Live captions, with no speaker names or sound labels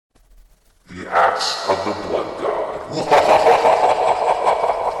The Axe of the Blood God.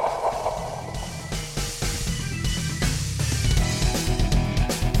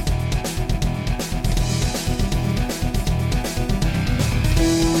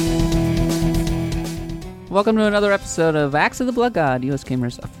 Welcome to another episode of Axe of the Blood God, US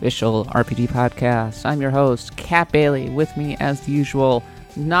Gamer's official RPG podcast. I'm your host, Kat Bailey. With me, as usual,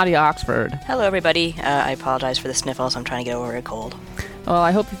 Nadia Oxford. Hello, everybody. I apologize for the sniffles. I'm trying to get over a cold. Well,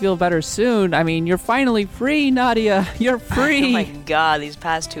 I hope you feel better soon. I mean, you're finally free, Nadia. You're free. Oh my god, these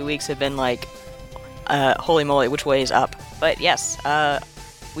past 2 weeks have been like, holy moly, which way is up? But yes,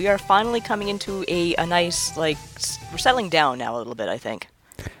 we are finally coming into a nice, like, we're settling down now a little bit, I think.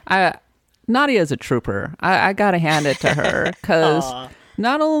 Nadia is a trooper. I gotta hand it to her, because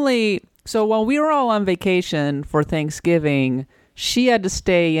not only... So while we were all on vacation for Thanksgiving, she had to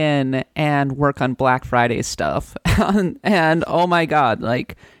stay in and work on Black Friday stuff. And oh my god,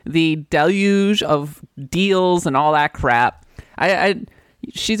 like, the deluge of deals and all that crap.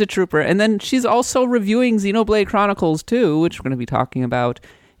 She's a trooper. And then she's also reviewing Xenoblade Chronicles too, which we're going to be talking about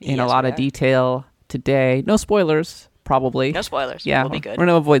in a lot of detail today. No spoilers. Probably. No spoilers. Yeah, we'll be good. We're going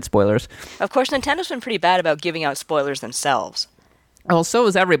to avoid spoilers. Of course, Nintendo's been pretty bad about giving out spoilers themselves. Well, so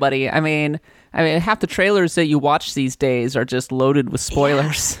is everybody. I mean, half the trailers that you watch these days are just loaded with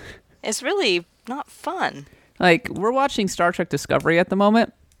spoilers. Yeah. It's really not fun. Like, we're watching Star Trek Discovery at the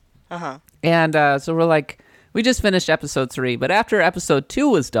moment. Uh-huh. And so we're like, we just finished episode 3, but after episode 2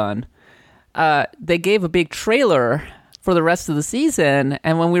 was done, they gave a big trailer for the rest of the season.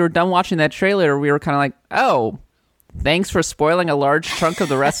 And when we were done watching that trailer, we were kind of like, oh... Thanks for spoiling a large chunk of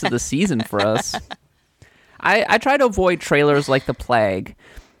the rest of the season for us. I try to avoid trailers like the plague.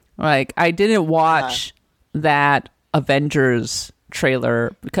 Like, I didn't watch that Avengers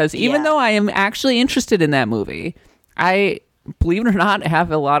trailer because even though I am actually interested in that movie, I, believe it or not,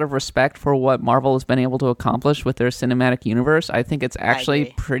 have a lot of respect for what Marvel has been able to accomplish with their cinematic universe. I think it's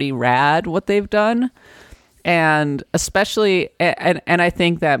actually pretty rad what they've done. And especially, and I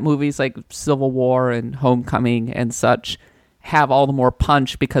think that movies like Civil War and Homecoming and such have all the more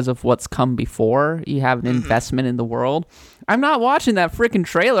punch because of what's come before. You have an investment in the world. I'm not watching that freaking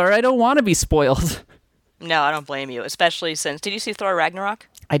trailer. I don't want to be spoiled. No, I don't blame you, especially since... Did you see Thor Ragnarok?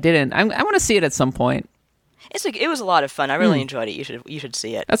 I didn't. I want to see it at some point. It was a lot of fun. I really enjoyed it. You should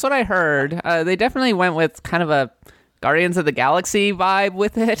see it. That's what I heard. They definitely went with kind of a Guardians of the Galaxy vibe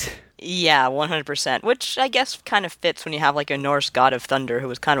with it. Yeah, 100%, which I guess kind of fits when you have like a Norse god of thunder who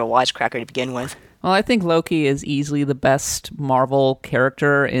was kind of a wisecracker to begin with. Well, I think Loki is easily the best Marvel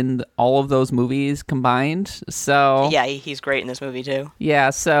character in all of those movies combined, so... Yeah, he's great in this movie, too.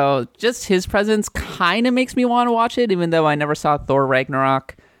 Yeah, so just his presence kind of makes me want to watch it, even though I never saw Thor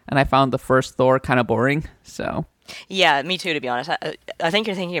Ragnarok, and I found the first Thor kind of boring, so... Yeah, me too, to be honest. I think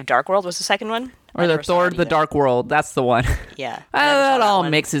you're thinking of Dark World was the second one? Or the Thor the Dark World, that's the one. Yeah. That all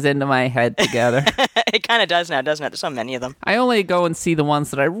mixes into my head together. It kind of does now, doesn't it? There's so many of them. I only go and see the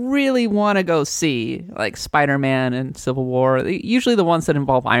ones that I really want to go see, like Spider-Man and Civil War. Usually the ones that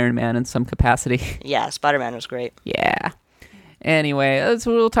involve Iron Man in some capacity. Yeah, Spider-Man was great. Yeah. Anyway,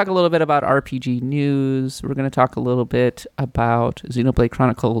 so we'll talk a little bit about RPG news. We're going to talk a little bit about Xenoblade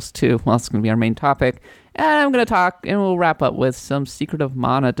Chronicles 2. Well, that's going to be our main topic. And I'm going to talk, and we'll wrap up with some Secret of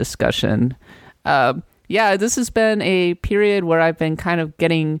Mana discussion. This has been a period where I've been kind of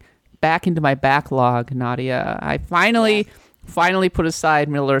getting back into my backlog, Nadia. I finally put aside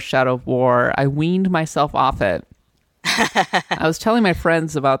Middle-earth Shadow of War. I weaned myself off it. I was telling my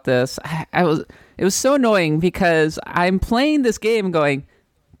friends about this. It was so annoying because I'm playing this game going,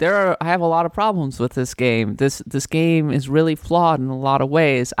 I have a lot of problems with this game. This game is really flawed in a lot of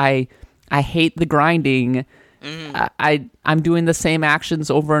ways. I hate the grinding. I'm doing the same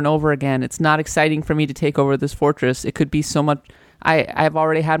actions over and over again. It's not exciting for me to take over this fortress. It could be so much. I've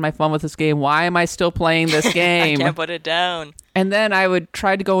already had my fun with this game. Why am I still playing this game? I can't put it down. And then I would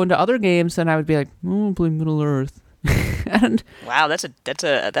try to go into other games, and I would be like, "Oh, play Middle Earth." And wow, that's an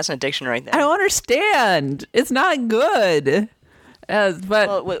addiction right there. I don't understand. It's not good.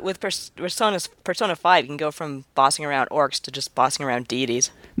 But with Persona 5, you can go from bossing around orcs to just bossing around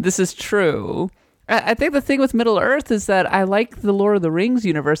deities. This is true. I think the thing with Middle Earth is that I like the Lord of the Rings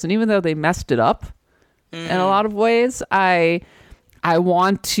universe, and even though they messed it up in a lot of ways, I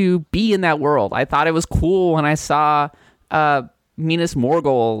want to be in that world. I thought it was cool when I saw Minas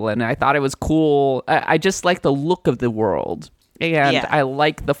Morgul, and I thought it was cool. I just like the look of the world, and I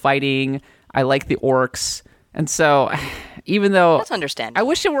like the fighting. I like the orcs, and so even though that's understandable, I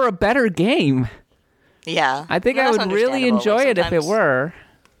wish it were a better game. Yeah, I think I would really enjoy it if it were.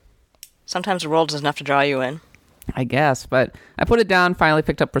 Sometimes the world is enough to draw you in. I guess, but I put it down, finally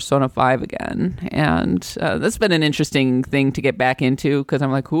picked up Persona 5 again, and that's been an interesting thing to get back into, because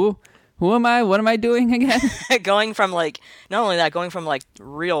I'm like, who am I? What am I doing again? Going from not only that, going from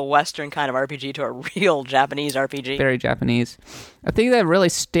real Western kind of RPG to a real Japanese RPG. Very Japanese. A thing that really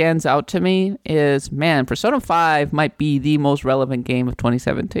stands out to me is, man, Persona 5 might be the most relevant game of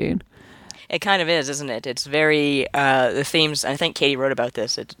 2017. It kind of is, isn't it? It's very, the themes, I think Katie wrote about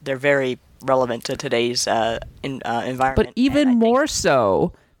this, they're very relevant to today's environment. But even more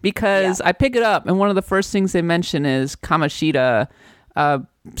so, because I pick it up, and one of the first things they mention is Kamoshida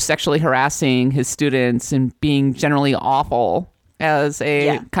sexually harassing his students and being generally awful as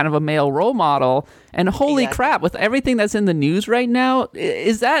a kind of a male role model. And holy crap, with everything that's in the news right now,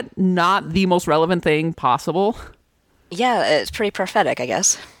 is that not the most relevant thing possible? Yeah, it's pretty prophetic, I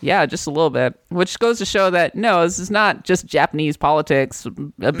guess. Yeah, just a little bit. Which goes to show that, no, this is not just Japanese politics.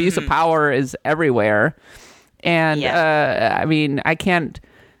 Abuse of power is everywhere. And, I mean, I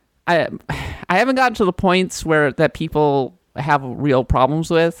haven't gotten to the points that people have real problems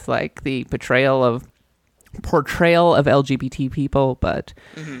with, like the portrayal of LGBT people, but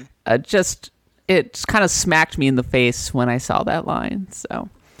it's kind of smacked me in the face when I saw that line. So,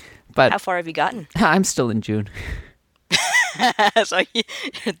 but how far have you gotten? I'm still in June. So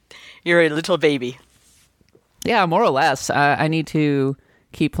you're a little baby. Yeah, more or less. I need to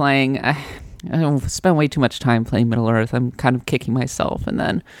keep playing. I spend way too much time playing Middle-earth. I'm kind of kicking myself. And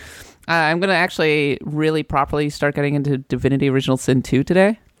then I'm going to actually really properly start getting into Divinity Original Sin 2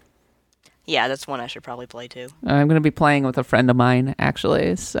 today. Yeah, that's one I should probably play too. I'm going to be playing with a friend of mine,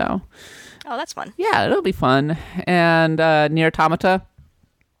 actually. So, oh, that's fun. Yeah, it'll be fun. And Nier Automata.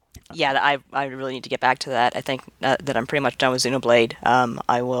 Yeah, I really need to get back to that. I think that I'm pretty much done with Xenoblade.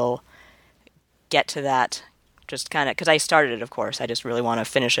 I will get to that just kind of, because I started it, of course. I just really want to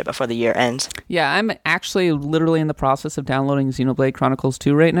finish it before the year ends. Yeah, I'm actually literally in the process of downloading Xenoblade Chronicles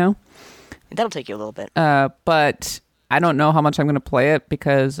 2 right now. That'll take you a little bit. But I don't know how much I'm going to play it,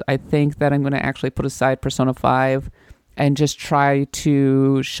 because I think that I'm going to actually put aside Persona 5 and just try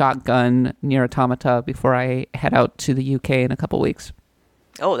to shotgun Nier Automata before I head out to the UK in a couple weeks.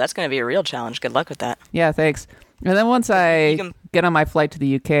 Oh, that's going to be a real challenge. Good luck with that. Yeah, thanks. And then once I get on my flight to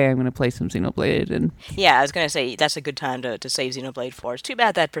the UK, I'm going to play some Xenoblade. And yeah, I was going to say, that's a good time to save Xenoblade for. It's too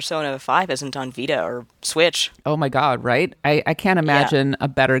bad that Persona 5 isn't on Vita or Switch. Oh my god, right? I can't imagine a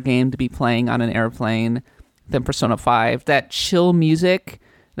better game to be playing on an airplane than Persona 5. That chill music,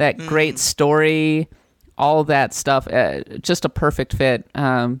 that great story, all that stuff, just a perfect fit.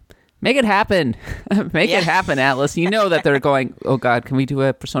 Make it happen. Make it happen, Atlas. You know that they're going, oh god, can we do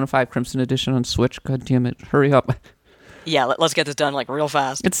a Persona 5 Crimson Edition on Switch? God damn it. Hurry up. Yeah, let's get this done real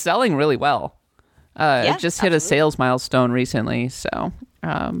fast. It's selling really well. It just hit a sales milestone recently, so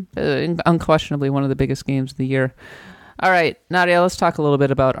unquestionably one of the biggest games of the year. All right, Nadia, let's talk a little bit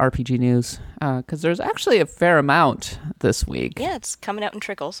about RPG news, because there's actually a fair amount this week. Yeah, it's coming out in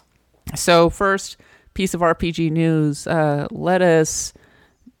trickles. So first piece of RPG news, let us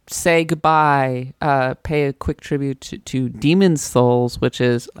say goodbye, pay a quick tribute to Demon's Souls, which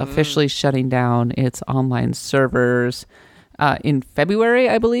is officially shutting down its online servers in February,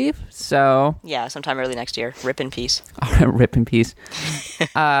 I believe. So yeah, sometime early next year. Rip in peace. Rip in peace.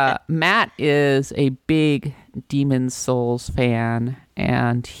 Matt is a big Demon's Souls fan,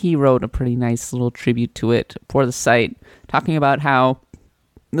 and he wrote a pretty nice little tribute to it for the site, talking about how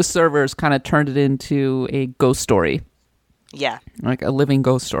the servers kind of turned it into a ghost story. Yeah. Like a living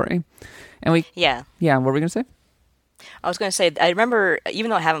ghost story. And Yeah, what were we going to say? I was going to say, I remember, even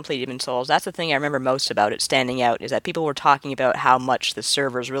though I haven't played Demon's Souls, that's the thing I remember most about it standing out, is that people were talking about how much the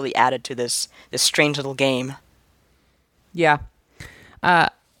servers really added to this strange little game. Yeah.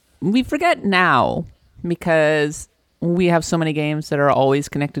 We forget now, because we have so many games that are always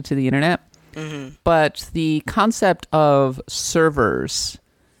connected to the internet. Mm-hmm. But the concept of servers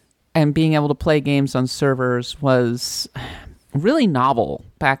and being able to play games on servers was really novel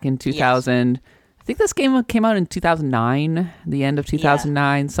back in 2000. Yes. I think this game came out in 2009, the end of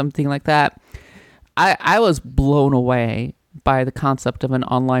 2009, something like that. I was blown away by the concept of an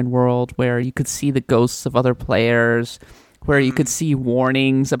online world where you could see the ghosts of other players, where you could see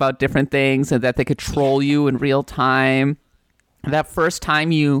warnings about different things and that they could troll you in real time. That first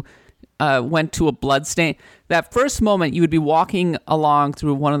time you went to a bloodstain, that first moment you would be walking along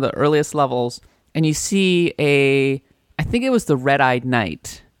through one of the earliest levels and you see I think it was the Red-Eyed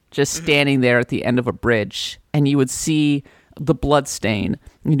Knight just standing there at the end of a bridge, and you would see the bloodstain.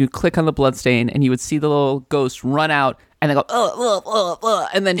 You'd click on the bloodstain and you would see the little ghost run out and then go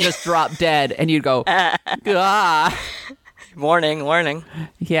and then just drop dead, and you'd go ah. Warning.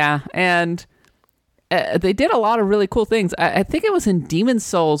 Yeah, and they did a lot of really cool things. I think it was in Demon's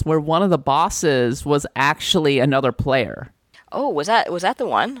Souls where one of the bosses was actually another player. Oh, was that the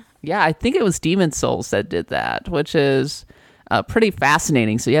one? Yeah, I think it was Demon's Souls that did that, which is pretty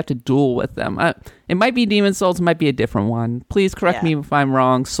fascinating. So you have to duel with them. It might be Demon's Souls, it might be a different one. Please correct me if I'm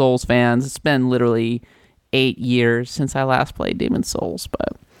wrong, Souls fans. It's been literally 8 years since I last played Demon's Souls,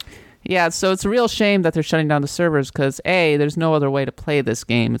 but yeah, so it's a real shame that they're shutting down the servers because A, there's no other way to play this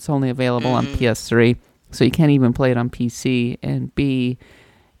game. It's only available on PS3, so you can't even play it on PC. And B,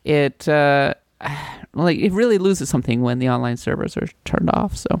 it really loses something when the online servers are turned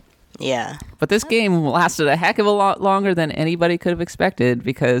off. So yeah, but this game lasted a heck of a lot longer than anybody could have expected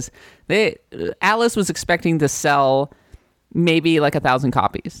because Alice was expecting to sell maybe like 1,000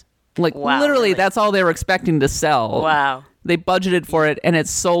 copies. Like literally, really? That's all they were expecting to sell. Wow. They budgeted for it, and it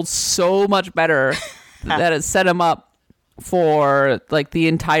sold so much better that it set them up for like the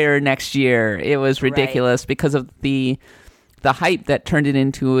entire next year. It was ridiculous because of the hype that turned it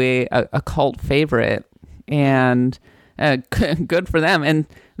into a cult favorite, and good for them. And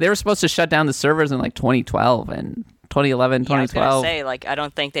they were supposed to shut down the servers in like 2012 and 2011, 2012. I was gonna say, like, I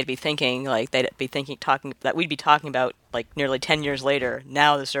don't think they'd be thinking talking that we'd be talking about like nearly 10 years later.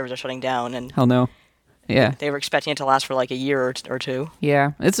 Now the servers are shutting down, and hell no. Yeah, they were expecting it to last for like a year or two.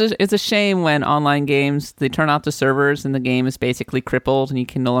 Yeah, it's a shame when online games, they turn off the servers and the game is basically crippled and you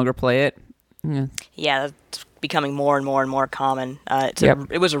can no longer play it. Yeah, that's becoming more and more and more common.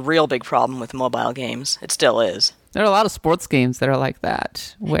 It was a real big problem with mobile games. It still is. There are a lot of sports games that are like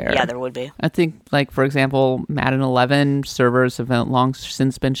that. Yeah, there would be. I think, like, for example, Madden 11 servers have long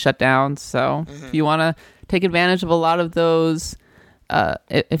since been shut down. So if you want to take advantage of a lot of those...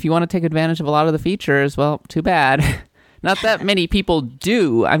 if you want to take advantage of a lot of the features, well, too bad. Not that many people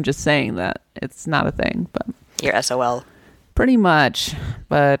do. I'm just saying that it's not a thing. But you're SOL. Pretty much.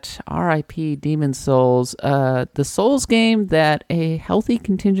 But RIP Demon's Souls, the Souls game that a healthy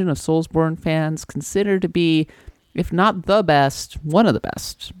contingent of Soulsborne fans consider to be, if not the best, one of the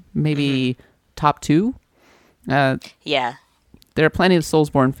best. Maybe top 2. Yeah. There are plenty of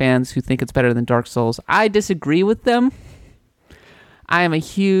Soulsborne fans who think it's better than Dark Souls. I disagree with them. I have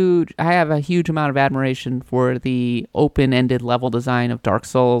a huge amount of admiration for the open-ended level design of Dark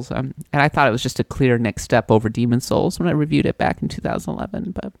Souls, and I thought it was just a clear next step over Demon's Souls when I reviewed it back in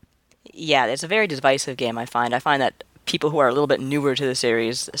 2011. But yeah, it's a very divisive game. I find that people who are a little bit newer to the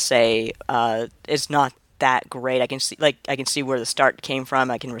series say it's not that great. I can see where the start came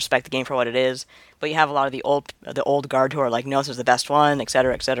from. I can respect the game for what it is, but you have a lot of the old guard who are like, no, this is the best one,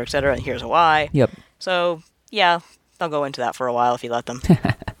 etc., etc., etc., and here's why. Yep. So yeah. I'll go into that for a while if you let them.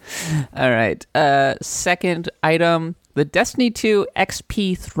 All right. Second item, the Destiny 2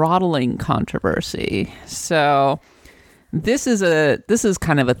 XP throttling controversy. So this is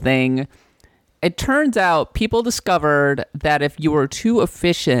kind of a thing. It turns out people discovered that if you were too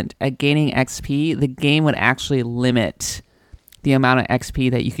efficient at gaining XP, the game would actually limit the amount of XP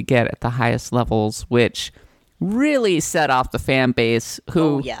that you could get at the highest levels, which really set off the fan base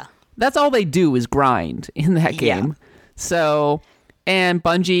who that's all they do is grind in that game. Yeah. So, and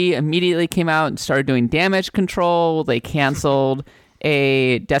Bungie immediately came out and started doing damage control. They canceled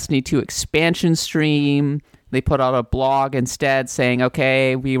a Destiny 2 expansion stream. They put out a blog instead saying,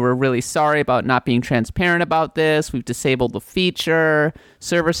 okay, we were really sorry about not being transparent about this. We've disabled the feature.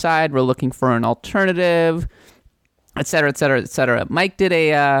 Server side, we're looking for an alternative, et cetera, et cetera, et cetera. Mike did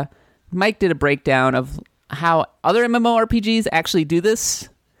a breakdown of how other MMORPGs actually do this.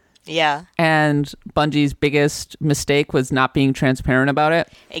 Yeah. And Bungie's biggest mistake was not being transparent about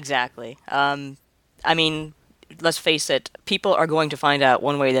it. Exactly. I mean, let's face it, people are going to find out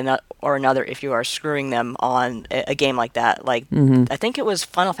one way or another if you are screwing them on a game like that. Like, I think it was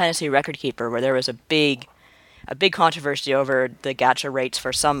Final Fantasy Record Keeper where there was a big controversy over the gacha rates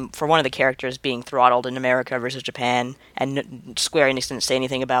for one of the characters being throttled in America versus Japan, and Square Enix didn't say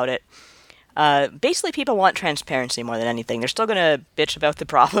anything about it. Basically, people want transparency more than anything. They're still going to bitch about the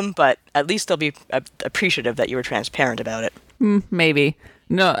problem, but at least they'll be appreciative that you were transparent about it. Maybe.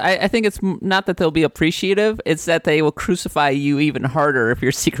 No, I think it's not that they'll be appreciative. It's that they will crucify you even harder if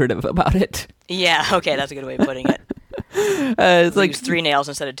you're secretive about it. Yeah, okay, that's a good way of putting it. It's like 3 nails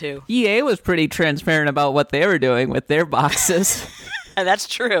instead of 2. EA was pretty transparent about what they were doing with their boxes. That's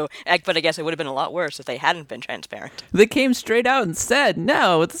true, but I guess it would have been a lot worse if they hadn't been transparent. They came straight out and said,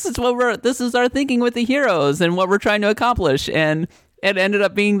 "No, this is our thinking with the heroes and what we're trying to accomplish," and it ended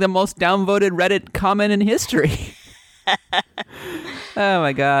up being the most downvoted Reddit comment in history. Oh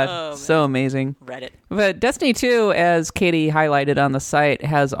my god, so amazing. Reddit. But Destiny 2, as Katie highlighted on the site,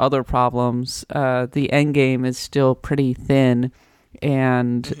 has other problems. The endgame is still pretty thin,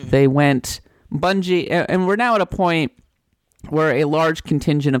 and they went Bungie, and we're now at a point where a large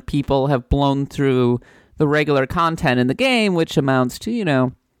contingent of people have blown through the regular content in the game, which amounts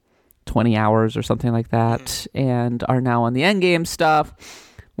to, 20 hours or something like that, and are now on the endgame stuff,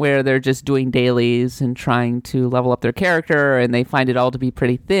 where they're just doing dailies and trying to level up their character, and they find it all to be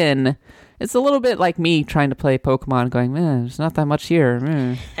pretty thin. It's a little bit like me trying to play Pokemon, going, man, there's not that much here,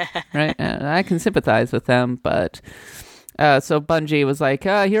 right? I can sympathize with them, but... so Bungie was like,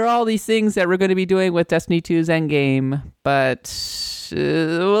 here are all these things that we're going to be doing with Destiny 2's endgame, but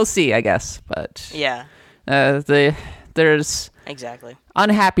we'll see, I guess. But yeah, there's exactly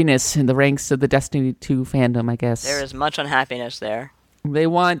unhappiness in the ranks of the Destiny 2 fandom, I guess. There is much unhappiness there. They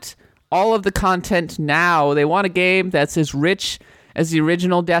want all of the content now. They want a game that's as rich as the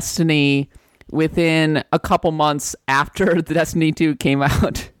original Destiny within a couple months after the Destiny 2 came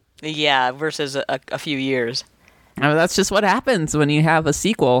out. Yeah, versus a few years. I mean, that's just what happens when you have a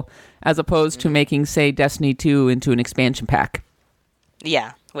sequel, as opposed to making, say, Destiny 2 into an expansion pack.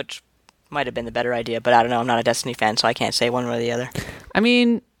 Yeah, which might have been the better idea, but I don't know. I'm not a Destiny fan, so I can't say one way or the other. I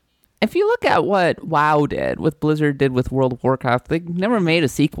mean, if you look at what WoW did, what Blizzard did with World of Warcraft, they never made a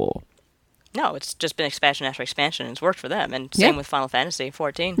sequel. No, it's just been expansion after expansion, and it's worked for them. And same with Final Fantasy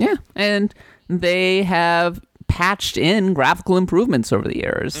 14. Yeah, and they have patched in graphical improvements over the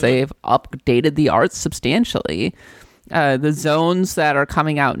years. They've updated the art substantially. The zones that are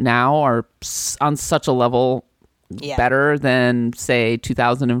coming out now are on such a level better than, say,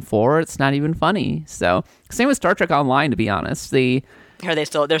 2004. It's not even funny. So same with Star Trek Online, to be honest. They're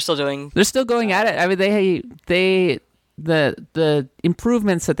still doing. They're still going at it. I mean, the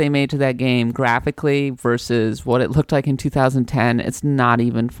improvements that they made to that game graphically versus what it looked like in 2010. It's not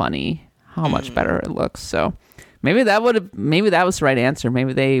even funny how much better it looks. So maybe that was the right answer.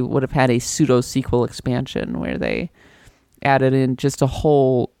 Maybe they would have had a pseudo sequel expansion where they added in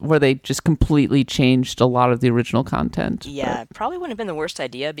where they just completely changed a lot of the original content. Yeah, probably wouldn't have been the worst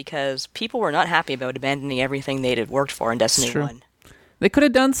idea because people were not happy about abandoning everything they'd worked for in Destiny 1. They could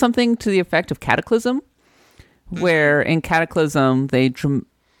have done something to the effect of Cataclysm, where in Cataclysm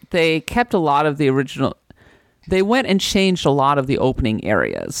they kept a lot of the original. They went and changed a lot of the opening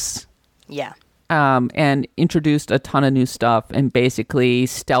areas. Yeah. And introduced a ton of new stuff and basically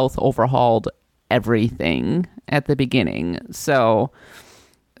stealth overhauled everything at the beginning. So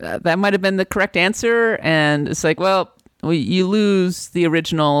that might have been the correct answer. And it's like, well, you lose the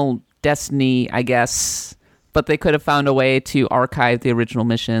original Destiny, I guess, but they could have found a way to archive the original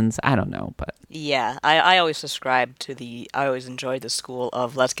missions. I don't know, but... Yeah, I always subscribed to I always enjoyed the school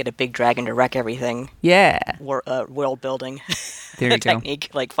of let's get a big dragon to wreck everything. Yeah. World building. There you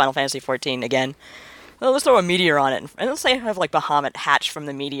technique, like Final Fantasy 14 again. Well, let's throw a meteor on it, and let's say have like Bahamut hatch from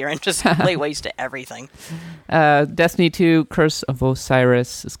the meteor and just lay waste to everything. Destiny 2 Curse of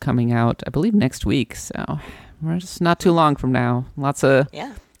Osiris is coming out, I believe, next week, so we're just not too long from now. Lots of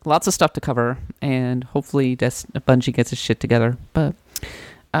stuff to cover, and hopefully Bungie gets its shit together. But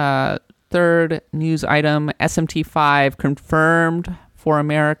third news item, SMT5 confirmed for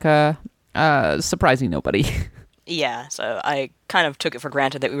America, surprising nobody. Yeah, so I kind of took it for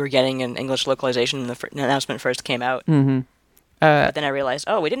granted that we were getting an English localization when the announcement first came out. But then I realized,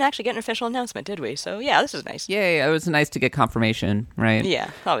 we didn't actually get an official announcement, did we? So yeah, this is nice. Yeah, it was nice to get confirmation, right? Yeah,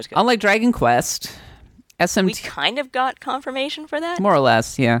 always good. Unlike Dragon Quest, SMT... We kind of got confirmation for that? More or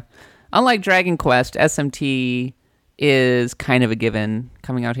less, yeah. Unlike Dragon Quest, SMT is kind of a given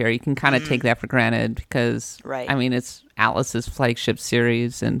coming out here. You can kind of take that for granted because, I mean, it's Atlas's flagship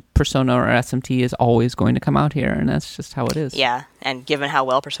series, and Persona or SMT is always going to come out here, and that's just how it is. Yeah, and given how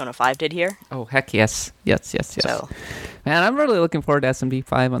well Persona 5 did here. Oh, heck yes. Yes. So, man, I'm really looking forward to SMT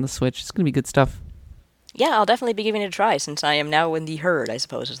 5 on the Switch. It's going to be good stuff. Yeah, I'll definitely be giving it a try since I am now in the herd, I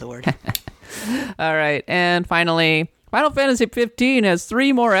suppose is the word. All right, and finally, Final Fantasy 15 has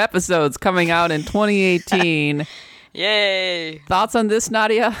 3 more episodes coming out in 2018. Yay! Thoughts on this,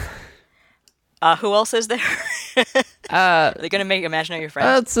 Nadia? Who else is there? Are they going to make imaginary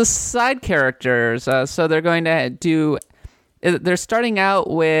friends? It's the side characters. So they're going to do... They're starting out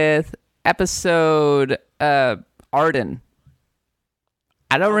with episode Arden.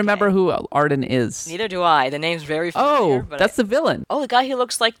 I don't remember who Arden is. Neither do I. The name's very familiar. Oh, that's the villain. Oh, the guy who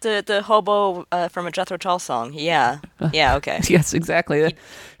looks like the hobo from a Jethro Tull song. Yeah. Yeah, okay. Yes, exactly.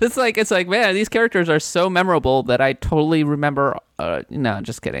 It's like, man, these characters are so memorable that I totally remember... no,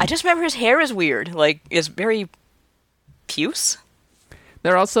 just kidding. I just remember his hair is weird. Like, it's very puce.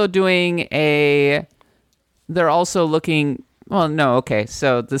 They're also doing They're also looking... Well, no, okay,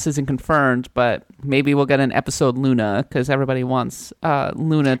 so this isn't confirmed, but maybe we'll get an episode Luna, because everybody wants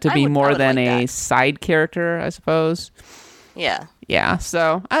Luna to be more than a side character, I suppose. Yeah. Yeah,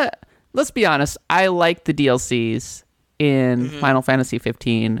 so let's be honest, I like the DLCs in Final Fantasy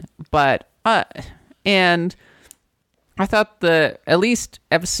 15, but and I thought at least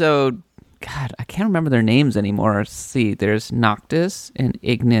episode, God, I can't remember their names anymore. Let's see, there's Noctis and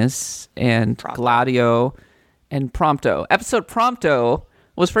Ignis and Gladio and Prompto. Episode Prompto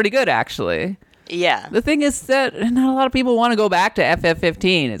was pretty good, actually. Yeah. The thing is that not a lot of people want to go back to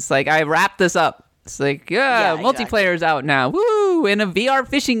FF15. It's like, I wrapped this up. It's like, multiplayer's out now. Woo! And a VR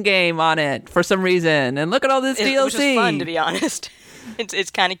fishing game on it for some reason. And look at all this DLC. Which is fun, to be honest.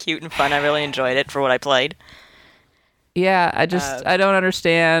 It's kind of cute and fun. I really enjoyed it for what I played. Yeah, I don't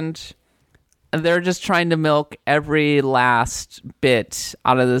understand. They're just trying to milk every last bit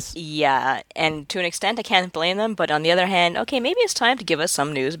out of this. Yeah, and to an extent, I can't blame them. But on the other hand, okay, maybe it's time to give us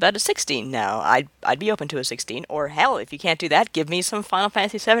some news about a 16 now. I'd be open to a 16. Or hell, if you can't do that, give me some Final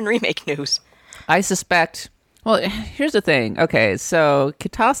Fantasy VII Remake news. I suspect. Well, here's the thing. Okay, so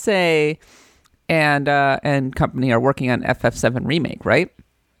Kitase and company are working on FF7 Remake, right?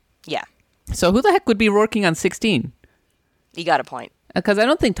 Yeah. So who the heck would be working on 16? You got a point. Because I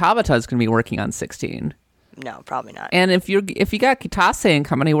don't think Tabata is going to be working on 16. No, probably not. And if you got Kitase and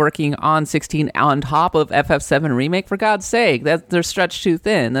company working on 16 on top of FF7 Remake, for God's sake, they're stretched too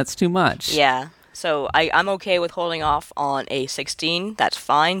thin. That's too much. Yeah. So I'm okay with holding off on a 16. That's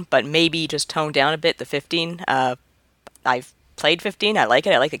fine, but maybe just tone down a bit the 15. I've played 15. I like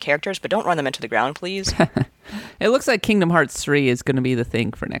it. I like the characters, but don't run them into the ground, please. It looks like Kingdom Hearts 3 is going to be the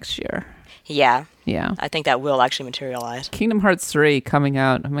thing for next year. Yeah. Yeah. I think that will actually materialize. Kingdom Hearts 3 coming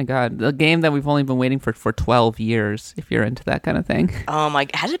out. Oh my God. The game that we've only been waiting for 12 years, if you're into that kind of thing. Oh my,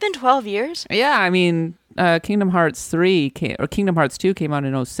 has it been 12 years? Yeah, I mean, Kingdom Hearts 3 Kingdom Hearts 2 came out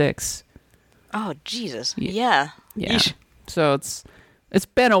in 2006. Oh, Jesus. Yeah. Yeah. So it's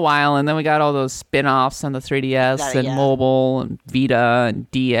been a while, and then we got all those spin-offs on the 3DS and mobile and Vita and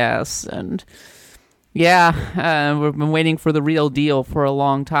DS, and we've been waiting for the real deal for a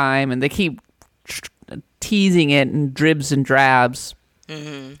long time, and they keep teasing it in dribs and drabs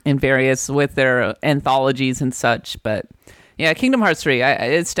in various with their anthologies and such. But yeah, Kingdom Hearts 3,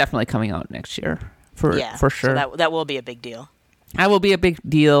 it's definitely coming out next year for sure. So that will be a big deal. That will be a big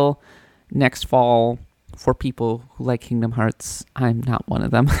deal next fall for people who like Kingdom Hearts. I'm not one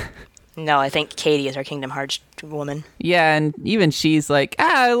of them. No, I think Katie is our Kingdom Hearts woman. Yeah, and even she's like,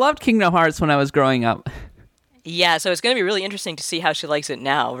 I loved Kingdom Hearts when I was growing up. Yeah, so it's going to be really interesting to see how she likes it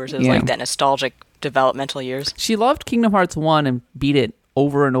now versus like that nostalgic developmental years. She loved Kingdom Hearts 1 and beat it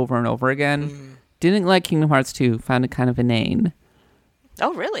over and over and over again. Didn't like Kingdom Hearts 2, found it kind of inane.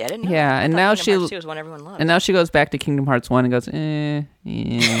 Oh, really? I didn't know. Yeah, and now Kingdom Hearts 2 is one everyone loves. And now she goes back to Kingdom Hearts 1 and goes,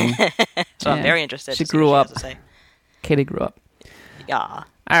 So I'm very interested. She grew up. Katie grew up. Yeah. All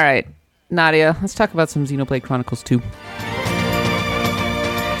right, Nadia, let's talk about some Xenoblade Chronicles 2.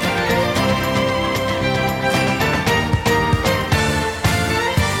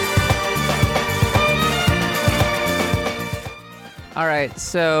 All right,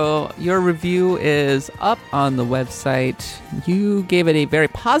 so your review is up on the website. You gave it a very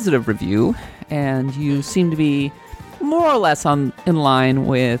positive review, and you seem to be more or less in line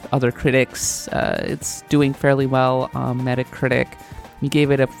with other critics. It's doing fairly well on Metacritic. You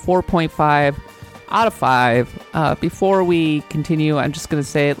gave it a 4.5 out of 5. Before we continue, I'm just going to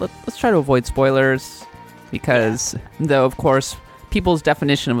say let's try to avoid spoilers, because though, of course, people's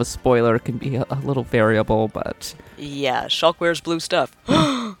definition of a spoiler can be a little variable, but... Yeah, Shulk wears blue stuff.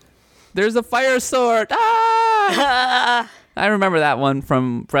 There's a fire sword! Ah! I remember that one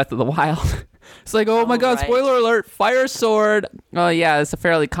from Breath of the Wild. It's like, oh my god, right. Spoiler alert, fire sword! Oh yeah, it's a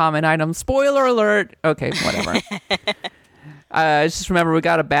fairly common item. Spoiler alert! Okay, whatever. I just remember we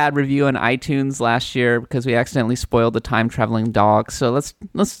got a bad review on iTunes last year because we accidentally spoiled the time-traveling dog, so let's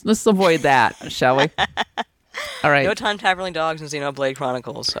avoid that, shall we? All right. No time-traveling dogs in Xenoblade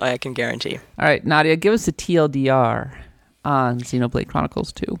Chronicles, I can guarantee. All right, Nadia, give us a TLDR on Xenoblade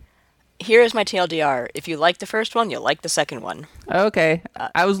Chronicles 2. Here is my TLDR. If you like the first one, you'll like the second one. Okay.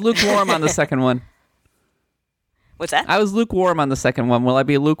 I was lukewarm on the second one. What's that? I was lukewarm on the second one. Will I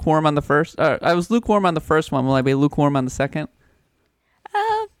be lukewarm on the first? I was lukewarm on the first one. Will I be lukewarm on the second?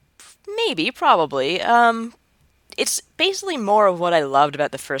 Maybe, probably. It's basically more of what I loved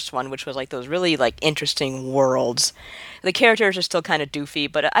about the first one, which was like those really like interesting worlds. The characters are still kind of doofy,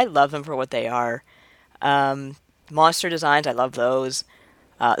 but I love them for what they are. Monster designs, I love those.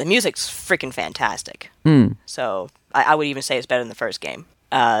 The music's freaking fantastic. So I would even say it's better than the first game.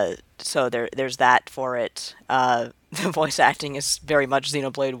 So there's that for it. The voice acting is very much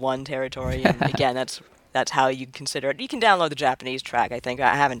Xenoblade 1 territory. And again, that's that's how you consider it. You can download the Japanese track, I think.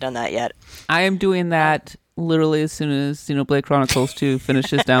 I haven't done that yet. I am doing that literally as soon as Xenoblade Chronicles 2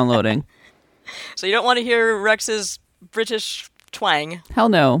 finishes downloading. So you don't want to hear Rex's British twang. Hell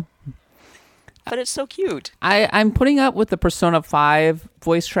no. But it's so cute. I'm putting up with the Persona 5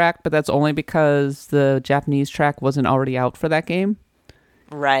 voice track, but that's only because the Japanese track wasn't already out for that game.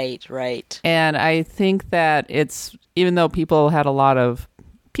 Right. And I think that it's, even though people heaped a lot of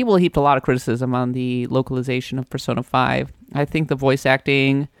criticism on the localization of Persona 5, I think the voice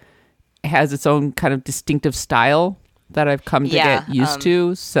acting has its own kind of distinctive style that I've come to get used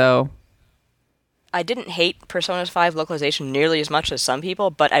to, so... I didn't hate Persona 5 localization nearly as much as some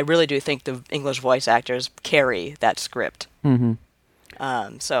people, but I really do think the English voice actors carry that script.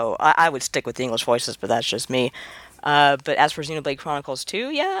 Mm-hmm. So I would stick with the English voices, but that's just me. But as for Xenoblade Chronicles 2,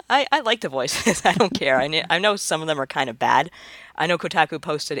 yeah, I like the voices. I don't care. I know some of them are kind of bad. I know Kotaku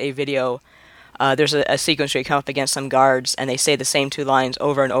posted a video. There's a sequence where you come up against some guards, and they say the same 2 lines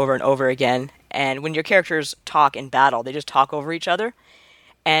over and over and over again. And when your characters talk in battle, they just talk over each other.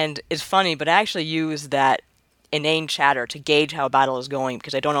 And it's funny, but I actually use that inane chatter to gauge how a battle is going,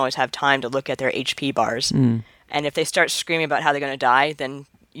 because I don't always have time to look at their HP bars. And if they start screaming about how they're going to die, then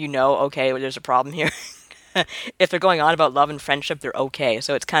you know, okay, well, there's a problem here. If they're going on about love and friendship, they're okay.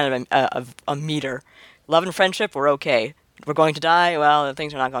 So it's kind of a meter. Love and friendship, we're okay. We're going to die, well,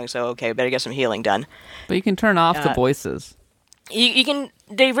 things are not going so okay. Better get some healing done. But you can turn off the voices. You can.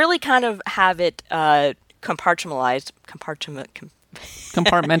 They really kind of have it compartmentalized.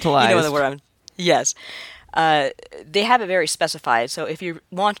 Compartmentalized. You know the word. Yes. They have it very specified. So if you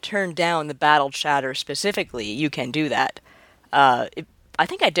want to turn down the battle chatter specifically, you can do that. I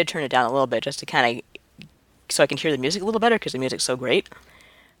think I did turn it down a little bit just to kind of so I can hear the music a little better, because the music's so great.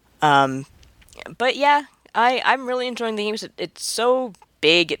 But yeah, I'm really enjoying the games. It's so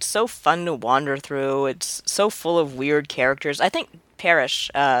big. It's so fun to wander through. It's so full of weird characters. I think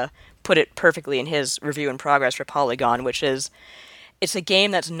Parrish put it perfectly in his review in progress for Polygon, which is, it's a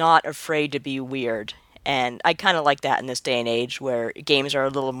game that's not afraid to be weird. And I kind of like that in this day and age where games are a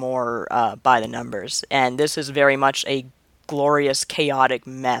little more by the numbers. And this is very much a glorious, chaotic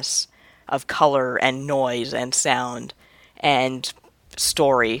mess of color and noise and sound and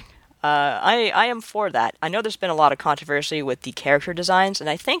story. I am for that. I know there's been a lot of controversy with the character designs, and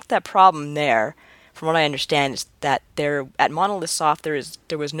I think that problem there, from what I understand, is that at Monolith Soft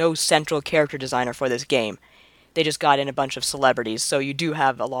there was no central character designer for this game. They just got in a bunch of celebrities, so you do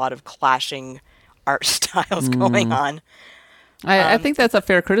have a lot of clashing art styles going on. I think that's a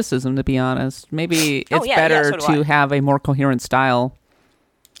fair criticism, to be honest. Maybe it's better to have a more coherent style.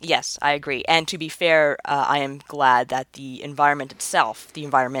 Yes, I agree. And to be fair, I am glad that the environments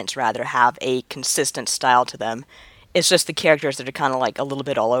have a consistent style to them. It's just the characters that are kind of like a little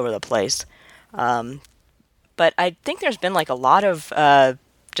bit all over the place. But I think there's been like a lot of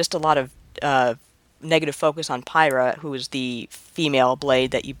negative focus on Pyra, who is the female blade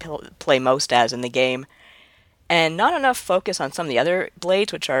that you play most as in the game, and not enough focus on some of the other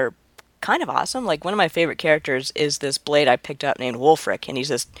blades, which are kind of awesome. Like, one of my favorite characters is this blade I picked up named Wolfric, and he's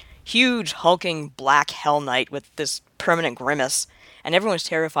this huge, hulking black Hell Knight with this permanent grimace, and everyone's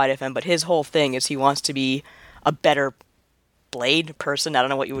terrified of him, but his whole thing is he wants to be a better blade person, I don't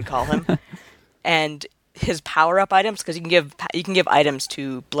know what you would call him, and his power-up items, because you can give items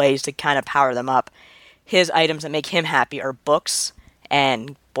to blades to kind of power them up. His items that make him happy are books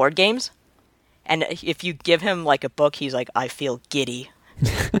and board games. And if you give him like a book, he's like, I feel giddy.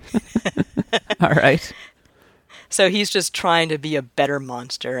 All right. So he's just trying to be a better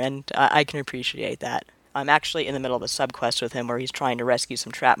monster, and I can appreciate that. I'm actually in the middle of a subquest with him where he's trying to rescue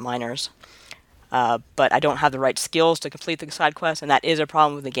some trapped miners. But I don't have the right skills to complete the side quest, and that is a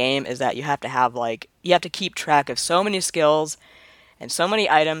problem with the game, is that you have to keep track of so many skills and so many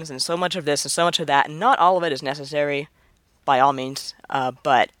items and so much of this and so much of that, and not all of it is necessary by all means,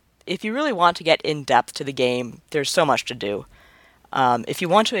 but if you really want to get in depth to the game, there's so much to do. If you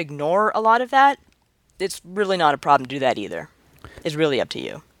want to ignore a lot of that, it's really not a problem to do that either. It's really up to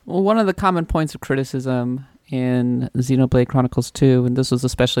you. Well, one of the common points of criticism in Xenoblade Chronicles 2, and this was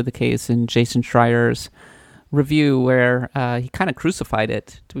especially the case in Jason Schreier's review, where he kind of crucified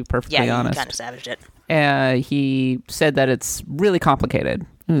it, to be perfectly honest. Yeah, he kind of savaged it. He said that it's really complicated.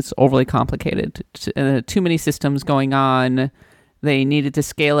 It's overly complicated. Too many systems going on. They needed to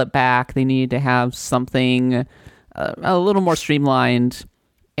scale it back. They needed to have something a little more streamlined.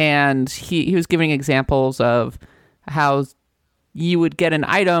 And he was giving examples of how you would get an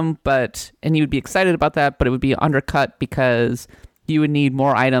item, and you would be excited about that, but it would be undercut because you would need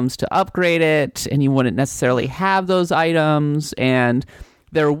more items to upgrade it, and you wouldn't necessarily have those items. And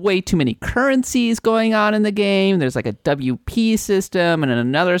there are way too many currencies going on in the game. There's like a WP system and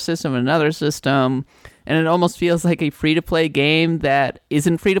another system and another system. And it almost feels like a free-to-play game that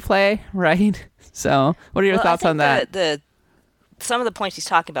isn't free-to-play, right? So what are your thoughts on that? Some of the points he's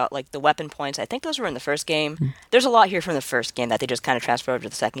talking about, like the weapon points, I think those were in the first game. There's a lot here from the first game that they just kind of transferred over to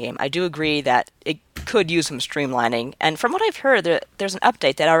the second game. I do agree that it could use some streamlining. And from what I've heard, there's an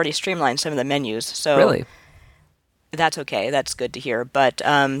update that already streamlined some of the menus. So really? That's okay. That's good to hear. But,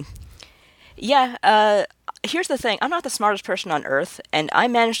 here's the thing. I'm not the smartest person on Earth, and I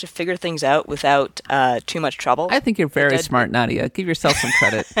managed to figure things out without too much trouble. I think you're very smart, Nadia. Give yourself some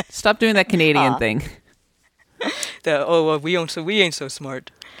credit. Stop doing that Canadian thing. We ain't so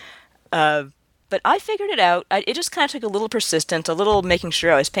smart. But I figured it out. It just kind of took a little persistence, a little making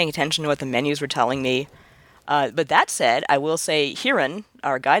sure I was paying attention to what the menus were telling me. But that said, I will say Hiran,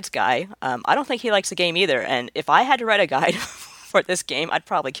 our guides guy, I don't think he likes the game either. And if I had to write a guide for this game, I'd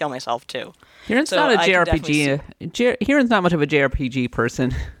probably kill myself too. Hiran's not a JRPG. Hiran's not much of a JRPG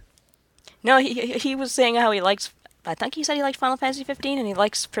person. No, he was saying how he likes. I think he said he liked Final Fantasy 15 and he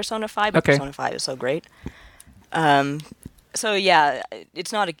likes Persona 5. But Persona 5 is so great. So yeah,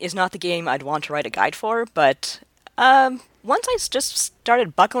 it's not the game I'd want to write a guide for. But once I just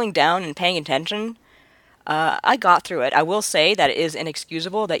started buckling down and paying attention, I got through it. I will say that it is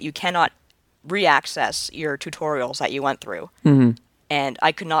inexcusable that you cannot re-access your tutorials that you went through. Mm-hmm. And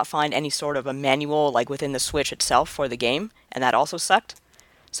I could not find any sort of a manual like within the Switch itself for the game, and that also sucked.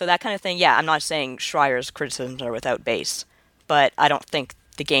 So that kind of thing, yeah, I'm not saying Schreier's criticisms are without base, but I don't think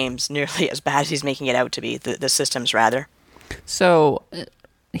the game's nearly as bad as he's making it out to be, the systems rather. So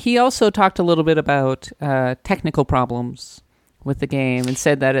he also talked a little bit about technical problems with the game and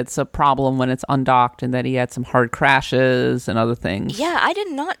said that it's a problem when it's undocked and that he had some hard crashes and other things. Yeah, I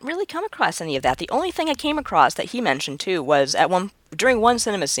did not really come across any of that. The only thing I came across that he mentioned too was during one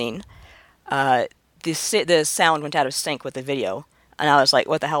cinema scene, the sound went out of sync with the video, and I was like,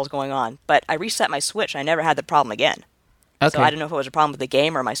 what the hell is going on? But I reset my Switch and I never had the problem again. Okay. So I don't know if it was a problem with the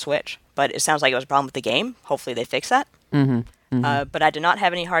game or my Switch, but it sounds like it was a problem with the game. Hopefully they fix that. Mm-hmm. Mm-hmm. But I did not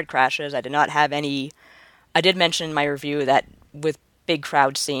have any hard crashes. I did not have any... I did mention in my review that with big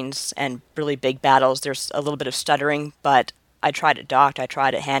crowd scenes and really big battles, there's a little bit of stuttering, but I tried it docked, I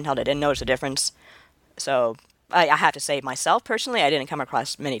tried it handheld, I didn't notice a difference. So I have to say, myself, personally, I didn't come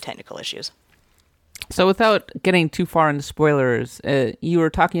across many technical issues. So without getting too far into spoilers, you were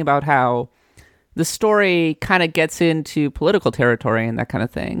talking about how the story kind of gets into political territory and that kind of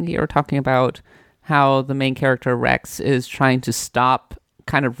thing. You were talking about how the main character, Rex, is trying to stop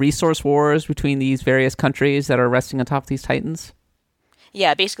kind of resource wars between these various countries that are resting on top of these titans?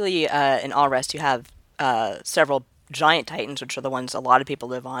 Yeah, basically in All Rest you have several giant titans, which are the ones a lot of people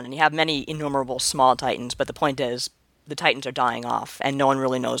live on, and you have many innumerable small titans, but the point is the titans are dying off, and no one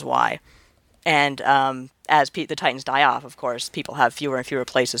really knows why. And as the titans die off, of course, people have fewer and fewer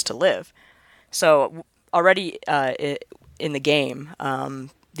places to live. So already in the game,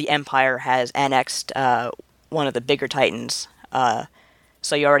 the Empire has annexed one of the bigger titans,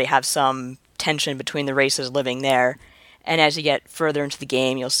 so you already have some tension between the races living there. And as you get further into the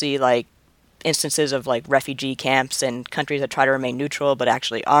game, you'll see like instances of like refugee camps and countries that try to remain neutral but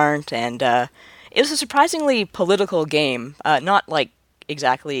actually aren't. And it was a surprisingly political game, not like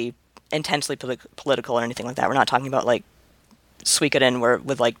exactly intensely political or anything like that. We're not talking about like Suikoden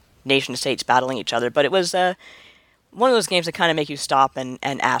with like nation states battling each other, but it was one of those games that kind of make you stop and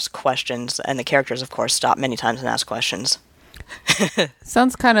ask questions, and the characters, of course, stop many times and ask questions.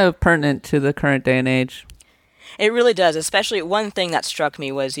 Sounds kind of pertinent to the current day and age. It really does, especially one thing that struck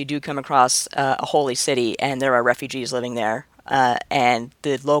me was you do come across a holy city and there are refugees living there, and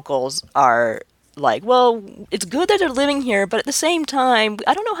the locals are like, well, it's good that they're living here, but at the same time,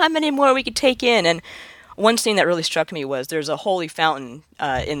 I don't know how many more we could take in. And one scene that really struck me was there's a holy fountain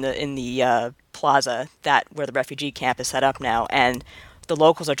in the plaza where the refugee camp is set up now, and the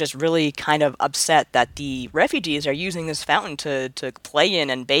locals are just really kind of upset that the refugees are using this fountain to play in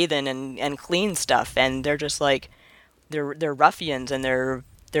and bathe in and clean stuff, and they're just like, they're ruffians and they're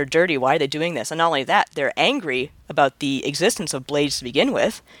dirty. Why are they doing this? And not only that, they're angry about the existence of blades to begin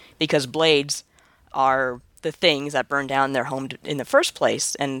with, because blades are the things that burn down their home in the first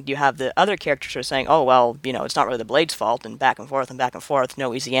place. And you have the other characters who are saying, oh, well, it's not really the blade's fault, and back and forth,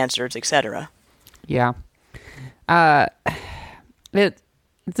 no easy answers, etc. Yeah.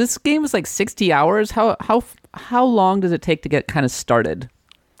 This game is like 60 hours. How long does it take to get kind of started?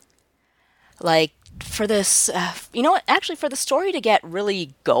 Like, for this, actually for the story to get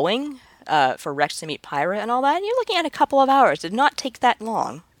really going, for Rex to meet Pyra and all that, you're looking at a couple of hours. It did not take that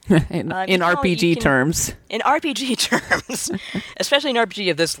long. in RPG terms. In RPG terms, especially in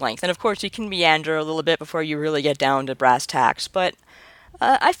RPG of this length. And of course, you can meander a little bit before you really get down to brass tacks. But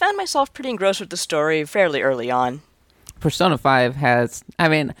I found myself pretty engrossed with the story fairly early on. Persona 5 has, I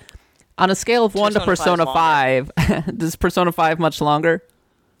mean, on a scale of 1 to Persona 5, does Persona 5 much longer?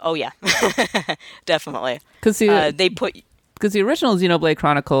 Oh, yeah. Definitely. Because the original Xenoblade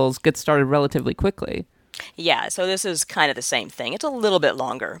Chronicles gets started relatively quickly. Yeah, so this is kind of the same thing. It's a little bit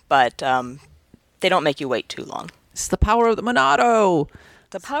longer, but they don't make you wait too long. It's the power of the Monado!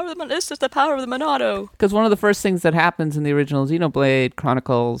 This is the power of the Monado! Because one of the first things that happens in the original Xenoblade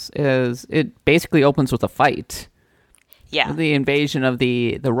Chronicles is it basically opens with a fight. Yeah. The invasion of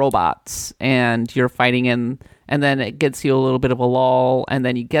the robots, and you're fighting in, and then it gets you a little bit of a lull, and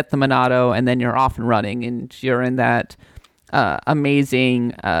then you get the Monado, and then you're off and running, and you're in that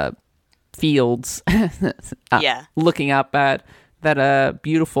amazing fields, looking up at that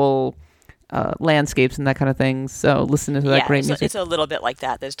beautiful landscapes and that kind of thing. So listen to that great music. It's a little bit like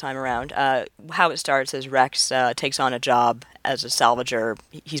that this time around. How it starts is Rex takes on a job as a salvager.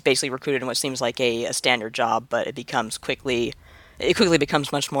 He's basically recruited in what seems like a standard job, but it quickly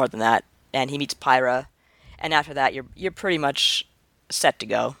becomes much more than that. And he meets Pyra, and after that, you're pretty much set to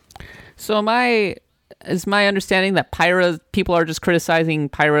go. So is my understanding that people are just criticizing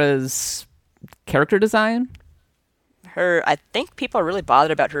Pyra's character design? I think people are really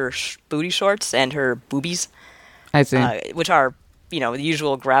bothered about her booty shorts and her boobies. I see. Which are, the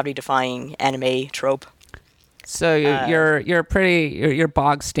usual gravity-defying anime trope. So you're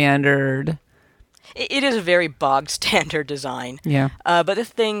bog standard. It is a very bog standard design. Yeah. But the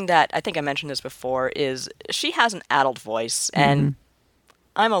thing that I think I mentioned this before is she has an adult voice, and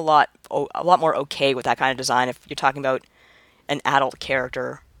I'm a lot more okay with that kind of design if you're talking about an adult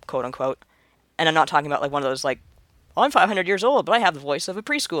character, quote unquote. And I'm not talking about like one of those like, I'm 500 years old, but I have the voice of a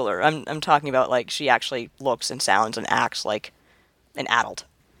preschooler. I'm talking about like she actually looks and sounds and acts like an adult.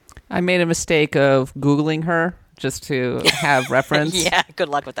 I made a mistake of Googling her just to have reference. Yeah, good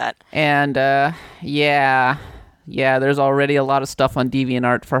luck with that. And yeah, there's already a lot of stuff on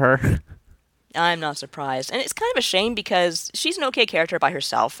DeviantArt for her. I'm not surprised. And it's kind of a shame because she's an okay character by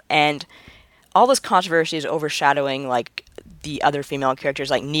herself, and all this controversy is overshadowing like the other female characters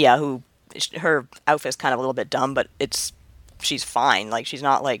like Nia, who her outfit's kind of a little bit dumb, but she's fine. Like, she's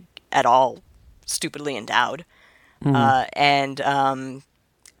not like at all stupidly endowed. And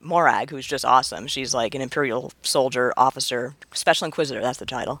Morag, who's just awesome. She's like an Imperial soldier, officer, Special Inquisitor, that's the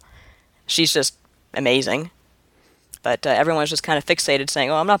title. She's just amazing. But everyone's just kind of fixated saying,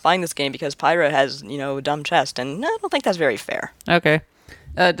 I'm not buying this game because Pyra has, a dumb chest. And I don't think that's very fair. Okay.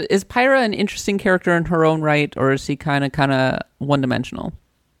 Is Pyra an interesting character in her own right, or is she kind of one-dimensional?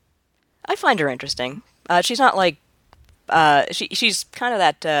 I find her interesting. She's not like... she's kind of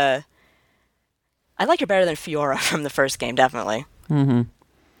that... I like her better than Fiora from the first game, definitely. Mm-hmm.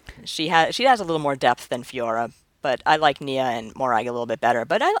 She has a little more depth than Fiora, but I like Nia and Morag a little bit better.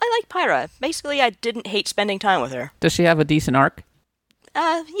 But I like Pyra. Basically, I didn't hate spending time with her. Does she have a decent arc?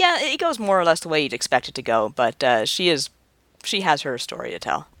 Yeah, it goes more or less the way you'd expect it to go, but she has her story to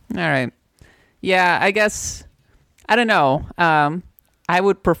tell. All right. Yeah, I guess... I don't know. I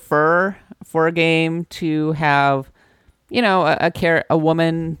would prefer for a game to have, a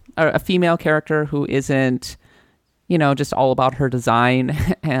woman, or a female character who isn't, just all about her design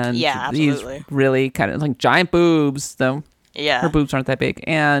and these really kind of like giant boobs, though. Yeah. Her boobs aren't that big,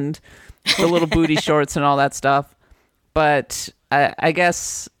 and the little booty shorts and all that stuff. But I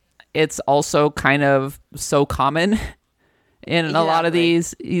guess it's also kind of so common in a lot of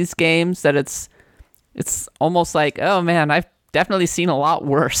these games that it's almost like, oh man, I've definitely seen a lot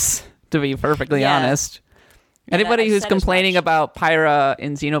worse, to be perfectly honest. Anybody who's complaining about Pyra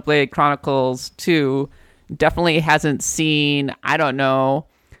in Xenoblade Chronicles 2 definitely hasn't seen, I don't know,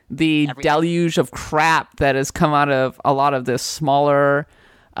 the deluge of crap that has come out of a lot of the smaller,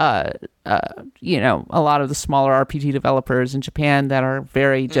 a lot of the smaller RPG developers in Japan that are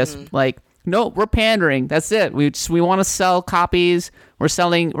very just like, no, we're pandering. That's it. We want to sell copies.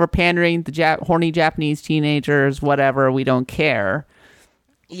 We're pandering the horny Japanese teenagers, whatever. We don't care.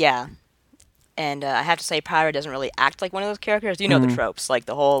 Yeah. And I have to say, Pyra doesn't really act like one of those characters. You know the tropes, like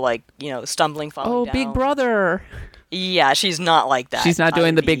the whole, stumbling, falling down. Oh, Big Brother. Yeah, she's not like that. She's not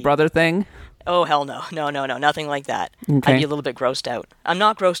doing the Big Brother thing? Oh, hell no. No, nothing like that. Okay. I'd be a little bit grossed out. I'm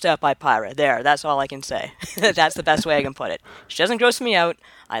not grossed out by Pyra. There, that's all I can say. That's the best way I can put it. She doesn't gross me out.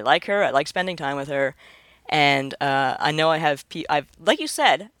 I like her. I like spending time with her. And I know I've like you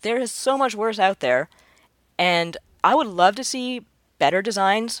said, there is so much worse out there. And I would love to see better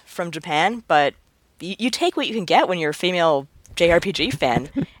designs from Japan, but you take what you can get when you're a female JRPG fan,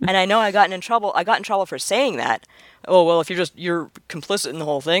 and I know I got in trouble. I got in trouble for saying that. Oh well, if you're complicit in the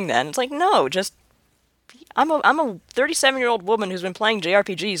whole thing, then it's like no, just I'm a 37-year-old woman who's been playing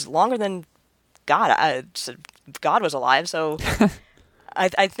JRPGs longer than God was alive. So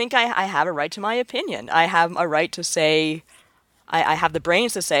I think I have a right to my opinion. I have a right to say. I have the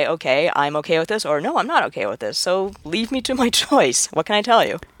brains to say, okay, I'm okay with this, or no, I'm not okay with this. So leave me to my choice. What can I tell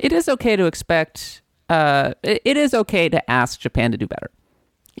you? It is okay to expect. It is okay to ask Japan to do better.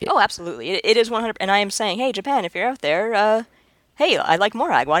 Oh, absolutely. It is 100. And I am saying, hey, Japan, if you're out there, hey, I like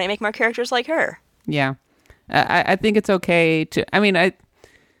Morag. Why don't you make more characters like her? Yeah, I think it's okay to. I mean,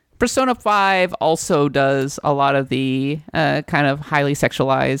 Persona 5 also does a lot of the kind of highly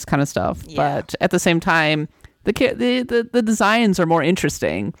sexualized kind of stuff, but at the same time. The designs are more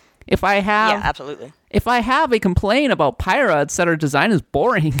interesting. Absolutely. If I have a complaint about Pyra, it's that her design is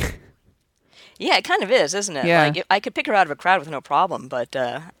boring. Yeah, it kind of is, isn't it? Yeah. Like, I could pick her out of a crowd with no problem, but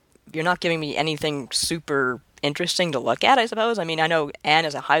you're not giving me anything super interesting to look at, I suppose. I mean, I know Anne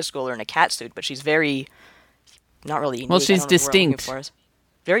is a high schooler in a cat suit, but she's very not really unique. Well, she's distinct.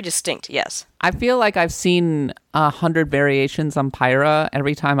 Very distinct, yes. I feel like I've seen 100 variations on Pyra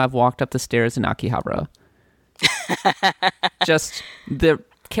every time I've walked up the stairs in Akihabara. Just the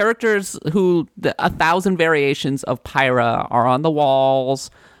characters 1,000 variations of Pyra are on the walls,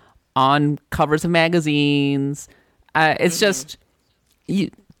 on covers of magazines. It's just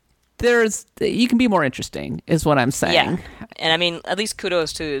you can be more interesting, is what I'm saying. Yeah, and I mean, at least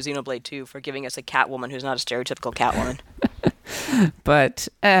kudos to Xenoblade 2 for giving us a Catwoman who's not a stereotypical Catwoman. But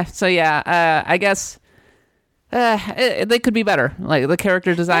I guess. They could be better. Like the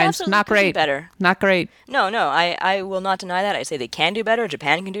character designs, not great. Better. Not great. No, I will not deny that. I say they can do better.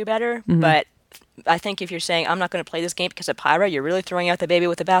 Japan can do better. But I think if you're saying I'm not going to play this game because of Pyra, you're really throwing out the baby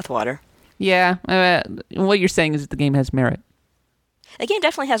with the bathwater. Yeah, what you're saying is that the game has merit. The game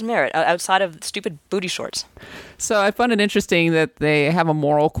definitely has merit outside of stupid booty shorts. So I found it interesting that they have a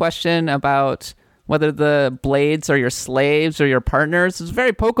moral question about whether the blades are your slaves or your partners. It's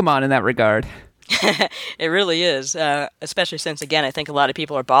very Pokemon in that regard. It really is, especially since, again, I think a lot of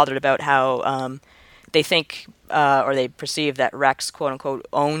people are bothered about how they think or they perceive that Rex, quote-unquote,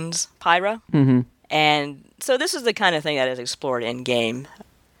 owns Pyra. Mm-hmm. And so this is the kind of thing that is explored in-game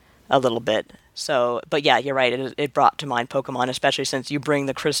a little bit. So, but yeah, you're right. It brought to mind Pokemon, especially since you bring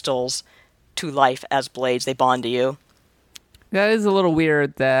the crystals to life as blades. They bond to you. That is a little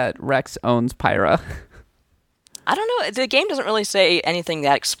weird that Rex owns Pyra. I don't know. The game doesn't really say anything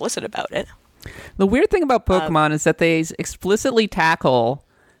that explicit about it. The weird thing about Pokemon is that they explicitly tackle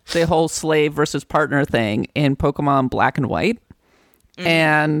the whole slave versus partner thing in Pokemon Black and White. Mm-hmm.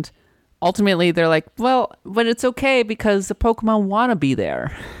 And ultimately they're like, well, but it's okay because the Pokemon want to be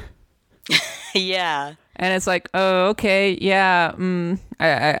there. Yeah. And it's like, oh, okay, yeah,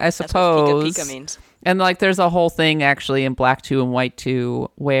 I suppose. That's what Pika Pika means. And like there's a whole thing actually in Black 2 and White 2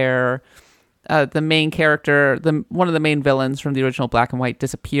 where... the main character, one of the main villains from the original Black and White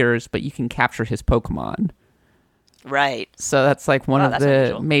disappears, but you can capture his Pokemon. Right. So that's like one of the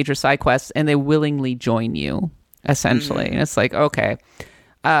unusual. major side quests, and they willingly join you, essentially. And it's like, okay.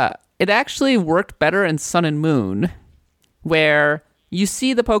 It actually worked better in Sun and Moon, where you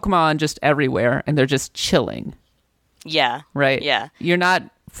see the Pokemon just everywhere, and they're just chilling. Yeah. Right? Yeah. You're not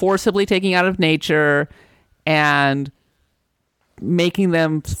forcibly taking out of nature, and... making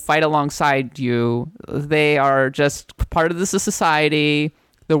them fight alongside you. They are just part of this society.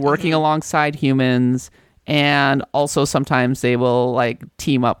 They're working alongside humans, and also sometimes they will like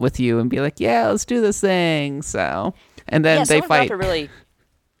team up with you and be like, "Yeah, let's do this thing." So, and then they fight. And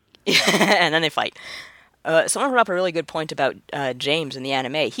then they fight. Someone brought up a really good point about James in the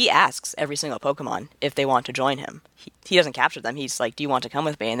anime. He asks every single Pokemon if they want to join him. He doesn't capture them. He's like, "Do you want to come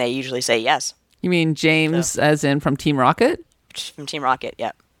with me?" And they usually say yes. You mean James, as in from Team Rocket? From Team Rocket,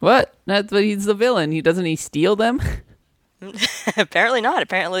 yeah. What? But he's the villain. Doesn't he steal them? Apparently not.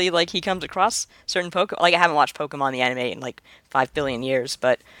 Apparently, like, he comes across certain Pokemon. Like, I haven't watched Pokemon the anime in like 5 billion years,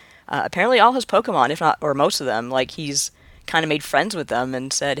 but apparently all his Pokemon, if not, or most of them, like, he's kind of made friends with them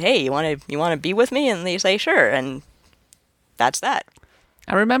and said, "Hey, you want to be with me?" And they say, "Sure," and that's that.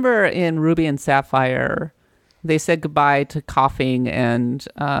 I remember in Ruby and Sapphire, they said goodbye to Coughing and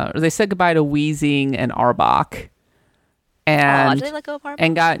they said goodbye to Wheezing and Arbok. And, did they let go of Arbok?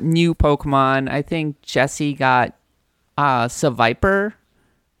 And got new Pokemon. I think Jessie got Seviper.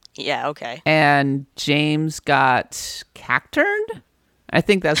 Yeah, okay. And James got Cacturn? I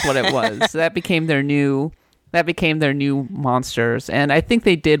think that's what it was. That became their new monsters. And I think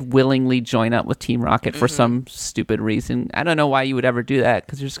they did willingly join up with Team Rocket for some stupid reason. I don't know why you would ever do that,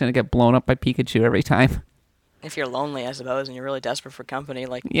 because you're just going to get blown up by Pikachu every time. If you're lonely, I suppose, and you're really desperate for company,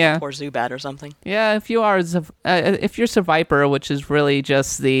 like Yeah. poor Zubat or something. Yeah, if you're Survivor, which is really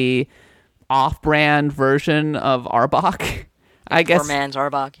just the off-brand version of Arbok, I guess. Poor man's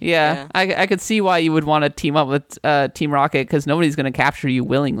Arbok. Yeah, I could see why you would want to team up with Team Rocket, because nobody's going to capture you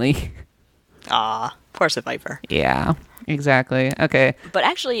willingly. Ah, poor Survivor. Yeah, exactly. Okay. But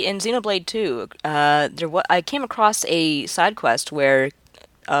actually, in Xenoblade 2, I came across a side quest where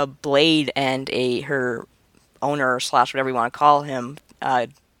Blade and her owner / whatever you want to call him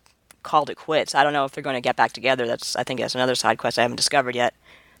called it quits. I don't know if they're going to get back together. I think that's another side quest I haven't discovered yet.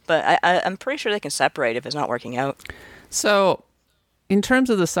 But I'm pretty sure they can separate if it's not working out. So, in terms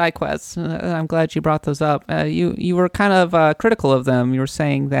of the side quests, I'm glad you brought those up. You were kind of critical of them. You were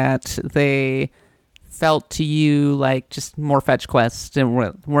saying that they felt to you like just more fetch quests and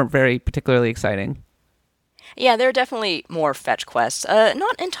weren't very particularly exciting. Yeah, there are definitely more fetch quests.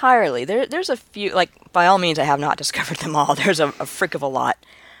 Not entirely. There's a few. Like, by all means, I have not discovered them all. There's a frick of a lot.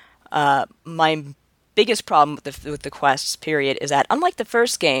 My biggest problem with the quests, period, is that unlike the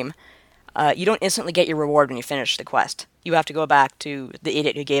first game, you don't instantly get your reward when you finish the quest. You have to go back to the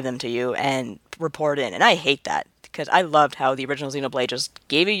idiot who gave them to you and report in. And I hate that, because I loved how the original Xenoblade just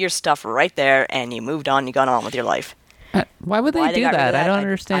gave you your stuff right there, and you moved on, you got on with your life. Why would they do got rid that? of I don't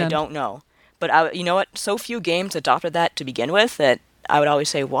understand. I don't know. But you know what? So few games adopted that to begin with that I would always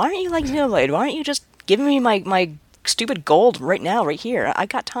say, why aren't you like Xenoblade? Why aren't you just giving me my stupid gold right now, right here? I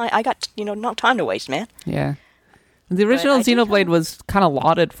got time. No time to waste, man. Yeah. The original Xenoblade was kind of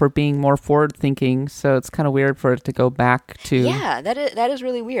lauded for being more forward-thinking, so it's kind of weird for it to go back to... Yeah, that is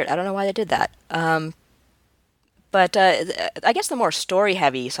really weird. I don't know why they did that. But I guess the more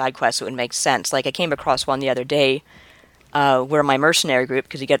story-heavy side quests would make sense. Like, I came across one the other day where my mercenary group,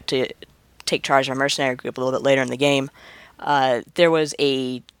 because you get to take charge of a mercenary group a little bit later in the game, there was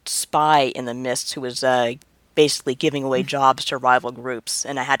a spy in the mists who was basically giving away jobs to rival groups,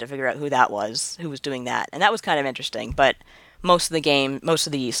 and I had to figure out who was doing that. And that was kind of interesting, but most of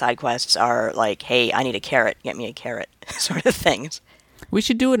the side quests are like, hey, I need a carrot, get me a carrot, sort of things. We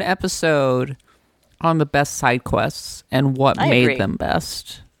should do an episode on the best side quests and what made them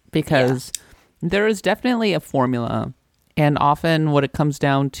best, because there is definitely a formula, and often what it comes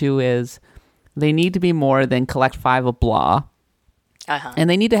down to is they need to be more than collect 5 of blah, and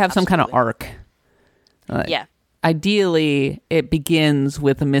they need to have some kind of arc. Ideally, it begins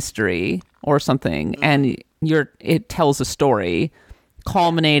with a mystery or something, and it tells a story,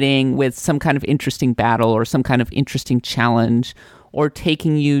 culminating with some kind of interesting battle or some kind of interesting challenge, or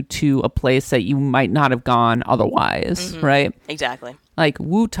taking you to a place that you might not have gone otherwise, right? Exactly. Like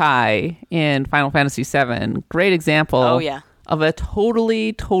Wu Tai in Final Fantasy VII, great example of a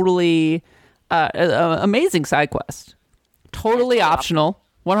totally amazing side quest. Totally optional.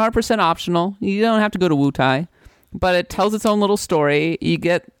 100% optional. You don't have to go to Wu Tai, but it tells its own little story. You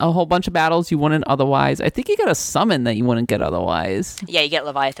get a whole bunch of battles you wouldn't otherwise. I think you get a summon that you wouldn't get otherwise. Yeah, you get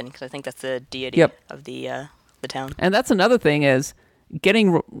Leviathan, because I think that's the deity of the town. And that's another thing, is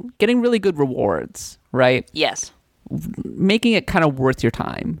getting really good rewards, right? Yes. Making it kind of worth your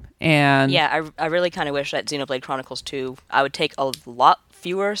time. And yeah, I really kind of wish that Xenoblade Chronicles 2, I would take a lot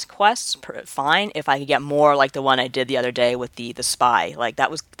fewer quests, fine, if I could get more like the one I did the other day with the spy. Like,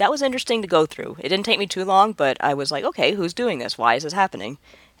 that was interesting to go through. It didn't take me too long, but I was like, okay, who's doing this? Why is this happening?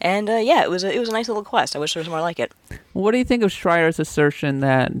 And it was a nice little quest. I wish there was more like it. What do you think of Schreier's assertion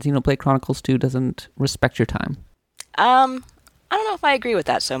that Xenoblade Chronicles 2 doesn't respect your time? I don't know if I agree with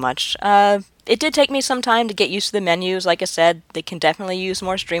that so much. It did take me some time to get used to the menus. Like I said, they can definitely use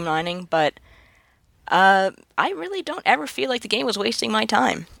more streamlining, but I really don't ever feel like the game was wasting my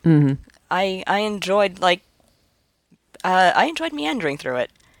time. Mm-hmm. I enjoyed meandering through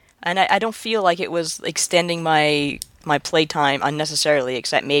it, and I don't feel like it was extending my playtime unnecessarily,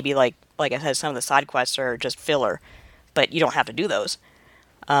 except maybe like I said, some of the side quests are just filler, but you don't have to do those.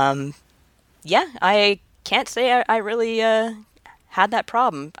 I can't say I really had that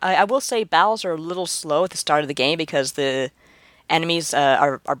problem. I will say battles are a little slow at the start of the game because the enemies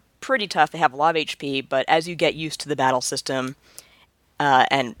are pretty tough. They have a lot of HP, but as you get used to the battle system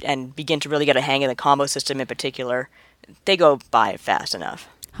and begin to really get a hang of the combo system in particular, they go by fast enough.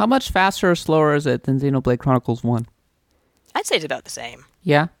 How much faster or slower is it than Xenoblade Chronicles 1? I'd say it's about the same.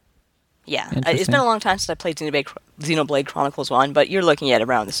 Yeah? Yeah. It's been a long time since I played Xenoblade Chronicles 1, but you're looking at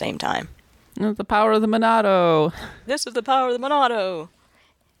around the same time. The power of the Monado. This is the power of the Monado.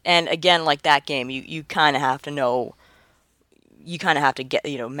 And again, like that game, you kind of have to know, you kind of have to get,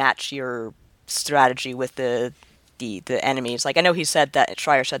 match your strategy with the the enemies. Like, I know he said that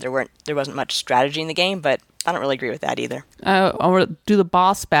Schreier said there wasn't much strategy in the game, but I don't really agree with that either. Or do the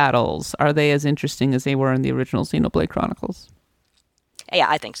boss battles, are they as interesting as they were in the original Xenoblade Chronicles? Yeah,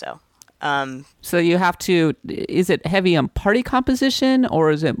 I think so. So you have to, is it heavy on party composition, or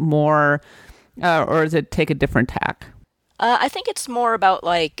is it more, or does it take a different tack? I think it's more about,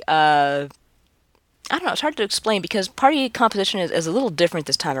 like, I don't know, it's hard to explain because party composition is a little different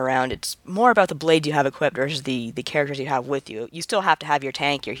this time around. It's more about the blades you have equipped versus the characters you have with you. You still have to have your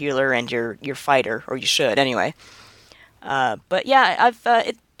tank, your healer, and your fighter, or you should anyway. But yeah,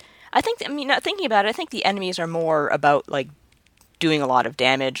 thinking about it, I think the enemies are more about, like, doing a lot of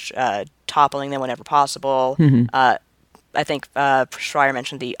damage, toppling them whenever possible. Mm-hmm. I think Schreier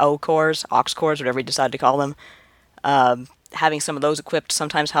mentioned the ox cores, whatever he decided to call them. Having some of those equipped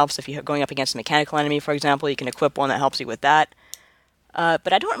sometimes helps. If you're going up against a mechanical enemy, for example, you can equip one that helps you with that.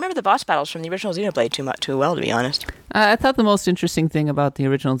 But I don't remember the boss battles from the original Xenoblade too well, to be honest. I thought the most interesting thing about the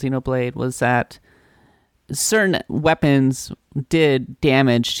original Xenoblade was that certain weapons did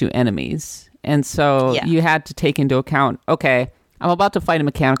damage to enemies. And so you had to take into account, okay, I'm about to fight a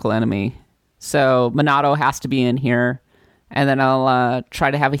mechanical enemy, so Minato has to be in here, and then I'll try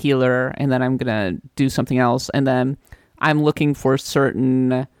to have a healer, and then I'm going to do something else, and then I'm looking for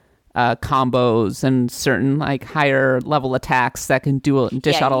certain combos and certain, like, higher level attacks that can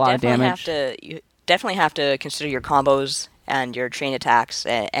dish out a lot of damage. You definitely have to consider your combos and your chain attacks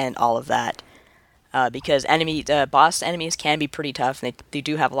and all of that, because boss enemies can be pretty tough, and they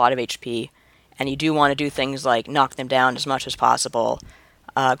do have a lot of HP, and you do want to do things like knock them down as much as possible,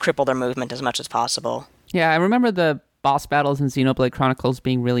 cripple their movement as much as possible. Yeah, I remember the boss battles in Xenoblade Chronicles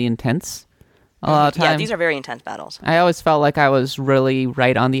being really intense. A lot of time. Yeah, these are very intense battles. I always felt like I was really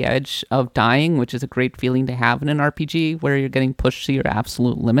right on the edge of dying, which is a great feeling to have in an RPG where you're getting pushed to your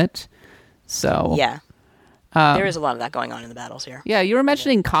absolute limit. So yeah, there is a lot of that going on in the battles here. Yeah, you were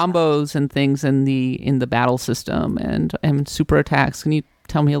mentioning combos and things in the battle system and super attacks. Can you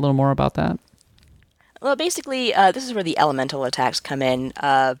tell me a little more about that? Well, basically, this is where the elemental attacks come in.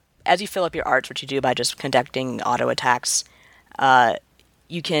 As you fill up your arts, which you do by just conducting auto attacks,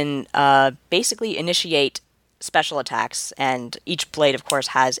 you can basically initiate special attacks, and each blade, of course,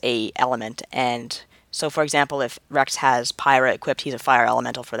 has a element. And so, for example, if Rex has Pyra equipped, he's a fire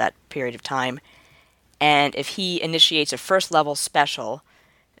elemental for that period of time. And if he initiates a first-level special,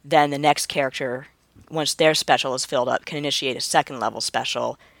 then the next character, once their special is filled up, can initiate a second-level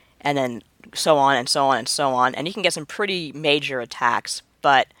special, and then so on and so on and so on. And you can get some pretty major attacks,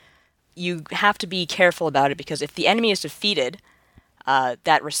 but you have to be careful about it, because if the enemy is defeated,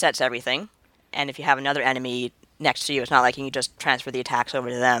 that resets everything, and if you have another enemy next to you, it's not like you can just transfer the attacks over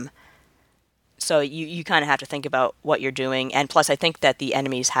to them. So you kind of have to think about what you're doing, and plus I think that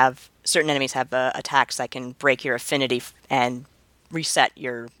certain enemies have attacks that can break your affinity and reset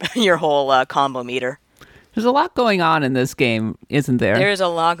your whole combo meter. There's a lot going on in this game, isn't there? There's a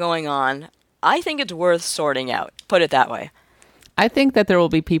lot going on. I think it's worth sorting out, put it that way. I think that there will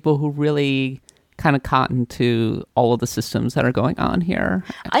be people who really kind of cotton to all of the systems that are going on here.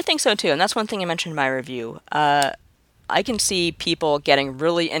 I think so too, and that's one thing I mentioned in my review. I can see people getting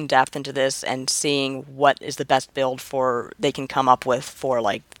really in-depth into this and seeing what is the best build they can come up with for,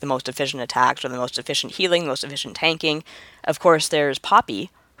 like, the most efficient attacks or the most efficient healing, the most efficient tanking. Of course, there's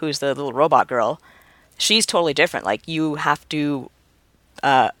Poppy, who's the little robot girl. She's totally different. Like, you have to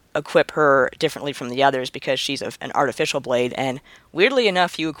equip her differently from the others because she's an artificial blade, and weirdly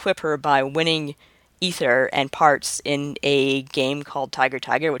enough, you equip her by winning ether and parts in a game called Tiger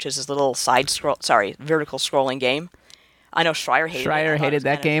Tiger, which is this little vertical scrolling game. I know Schreier hated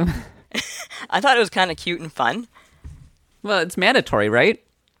that game. I thought it was kind of cute and fun. Well, it's mandatory, right?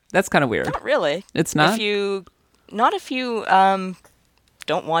 That's kind of weird. Not really. It's not? If you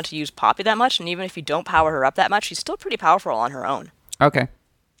don't want to use Poppy that much, and even if you don't power her up that much, she's still pretty powerful on her own. Okay.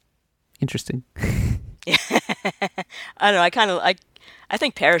 Interesting. I don't know. I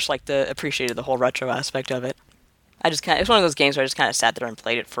think Parrish appreciated the whole retro aspect of it. It's one of those games where I just kind of sat there and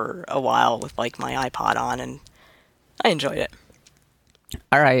played it for a while with, like, my iPod on, and I enjoyed it.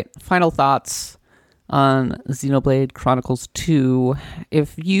 All right, final thoughts on Xenoblade Chronicles 2.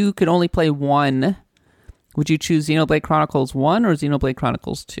 If you could only play one, would you choose Xenoblade Chronicles 1 or Xenoblade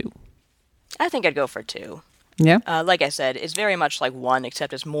Chronicles 2? I think I'd go for 2. Yeah? Like I said, it's very much like 1,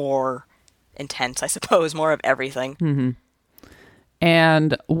 except it's more intense, I suppose, more of everything. Mm-hmm.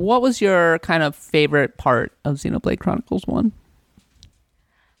 And what was your kind of favorite part of Xenoblade Chronicles 1?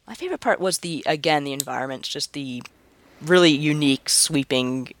 My favorite part was the environments, just the really unique,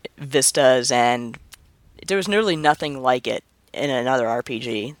 sweeping vistas, and there was nearly nothing like it in another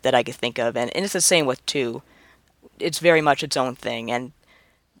RPG that I could think of, and it's the same with 2. it's very much its own thing, and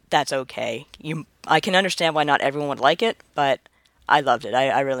that's okay. I can understand why not everyone would like it, but I loved it.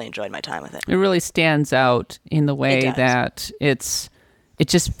 I really enjoyed my time with it. It really stands out in the way that it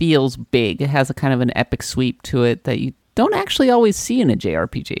just feels big. It has a kind of an epic sweep to it that you don't actually always see in a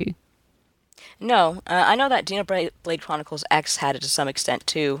JRPG. No, I know that Xenoblade Chronicles X had it to some extent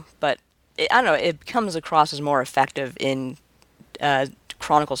too, but I don't know, it comes across as more effective in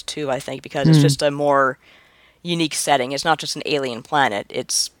Chronicles 2, I think, because it's just a more unique setting. It's not just an alien planet.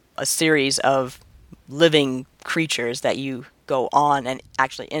 It's a series of living creatures that you go on and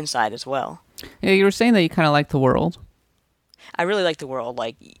actually inside as well. Yeah, you were saying that you kind of like the world. I really like the world.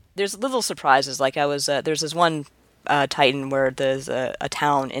 Like, there's little surprises. Like, there's this one Titan where there's a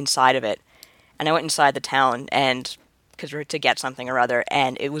town inside of it, and I went inside the town to get something or other,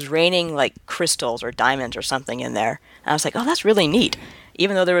 and it was raining like crystals or diamonds or something in there. And I was like, oh, that's really neat.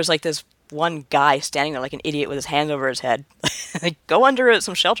 Even though there was like this one guy standing there like an idiot with his hands over his head. Like, go under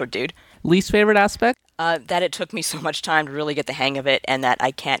some shelter, dude. Least favorite aspect? That it took me so much time to really get the hang of it, and that I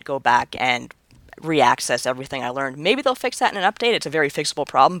can't go back and re-access everything I learned. Maybe they'll fix that in an update. It's a very fixable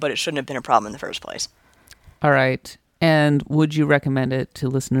problem, but it shouldn't have been a problem in the first place. All right. And would you recommend it to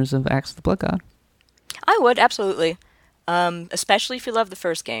listeners of Axe of the Blood God? I would, absolutely. Especially if you love the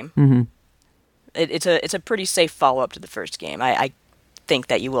first game. Mm-hmm. It's a pretty safe follow-up to the first game. I think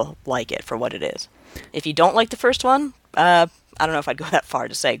that you will like it for what it is. If you don't like the first one, I don't know if I'd go that far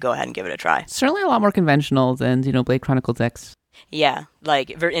to say go ahead and give it a try. Certainly a lot more conventional than Xenoblade Chronicles X. Yeah, like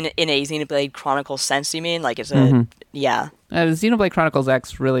in a Xenoblade Chronicles sense, you mean? Like it's a yeah. Xenoblade Chronicles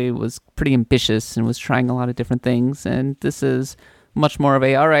X really was pretty ambitious and was trying a lot of different things, and this is much more of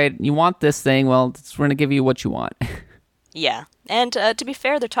all right, you want this thing, well, we're going to give you what you want. Yeah, and to be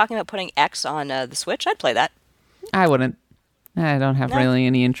fair, they're talking about putting X on the Switch. I'd play that. I wouldn't. I don't have really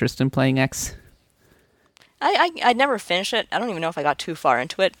any interest in playing X. I'd never finish it. I don't even know if I got too far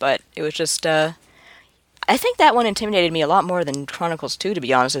into it, but it was just... I think that one intimidated me a lot more than Chronicles 2, to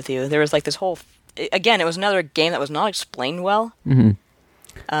be honest with you. There was like this whole... Again, it was another game that was not explained well. Mm-hmm.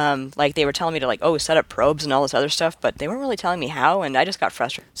 Like, they were telling me to, set up probes and all this other stuff, but they weren't really telling me how, and I just got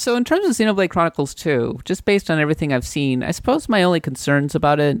frustrated. So in terms of Xenoblade Chronicles 2, just based on everything I've seen, I suppose my only concerns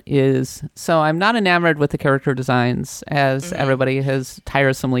about it is... So I'm not enamored with the character designs, as everybody has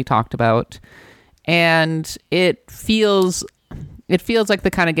tiresomely talked about. And it feels like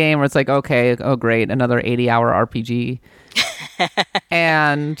the kind of game where it's like, okay, oh great, another 80-hour RPG.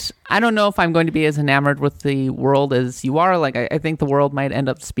 And I don't know if I'm going to be as enamored with the world as you are. Like, I think the world might end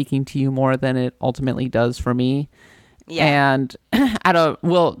up speaking to you more than it ultimately does for me. Yeah. And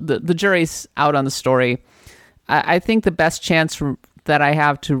the jury's out on the story. I think the best chance that I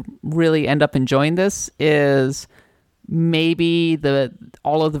have to really end up enjoying this is maybe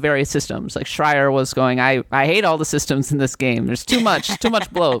all of the various systems. Like Schreier was going, I hate all the systems in this game. There's too much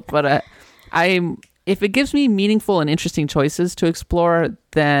bloat. But if it gives me meaningful and interesting choices to explore,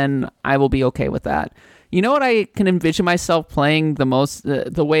 then I will be okay with that. You know what I can envision myself playing the most,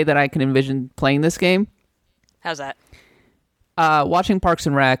 the way that I can envision playing this game? How's that? Watching Parks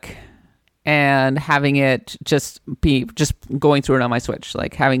and Rec and having it just going through it on my Switch,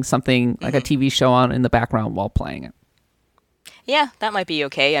 like having something like a TV show on in the background while playing it. Yeah, that might be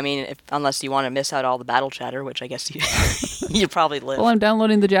okay. I mean, unless you want to miss out all the battle chatter, which I guess you probably live. Well, I'm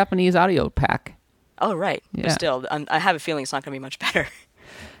downloading the Japanese audio pack. Oh, right. Yeah. But still, I have a feeling it's not going to be much better.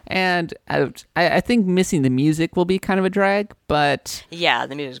 And I think missing the music will be kind of a drag, but... Yeah,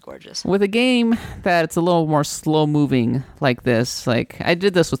 the music's gorgeous. With a game that's a little more slow-moving like this, like, I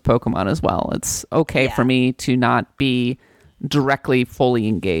did this with Pokemon as well. It's okay for me to not be directly fully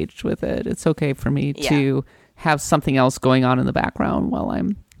engaged with it. It's okay for me to have something else going on in the background while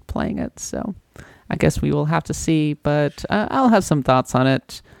I'm playing it. So I guess we will have to see, but I'll have some thoughts on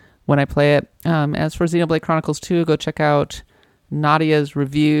it when I play it. As for Xenoblade Chronicles 2, go check out Nadia's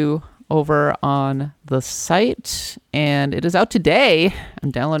review over on the site, and it is out today. I'm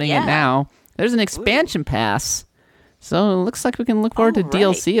downloading it now. There's an expansion pass, so it looks like we can look forward to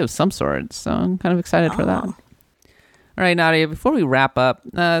DLC of some sort, so I'm kind of excited for that. All right, Nadia, before we wrap up,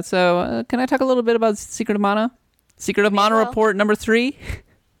 can I talk a little bit about Secret of Mana? Secret of Mana report number 3?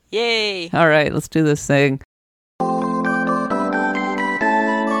 Yay! All right, let's do this thing.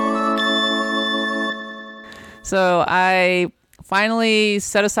 So I finally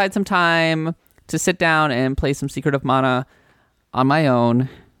set aside some time to sit down and play some Secret of Mana on my own.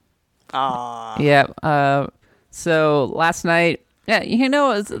 Aww. Yeah. So last night,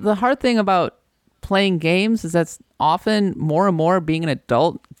 the hard thing about playing games is that often more and more being an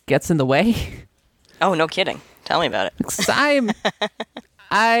adult gets in the way. Oh, no kidding. Tell me about it.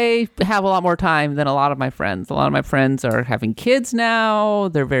 I have a lot more time than a lot of my friends. A lot of my friends are having kids now.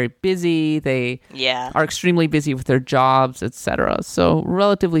 They're very busy. They are extremely busy with their jobs, etc. So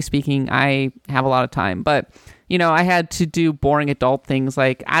relatively speaking, I have a lot of time. But, I had to do boring adult things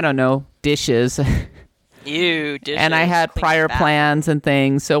like, I don't know, dishes. Ew, dishes. And I had prior plans and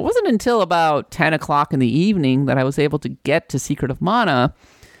things. So it wasn't until about 10 o'clock in the evening that I was able to get to Secret of Mana.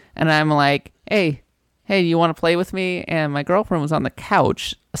 And I'm like, hey, you want to play with me? And my girlfriend was on the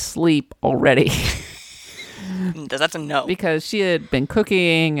couch asleep already. That's a no. Because she had been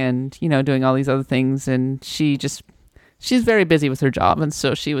cooking and, doing all these other things. And she's very busy with her job. And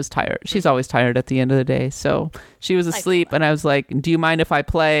so she was tired. She's always tired at the end of the day. So she was asleep. And I was like, do you mind if I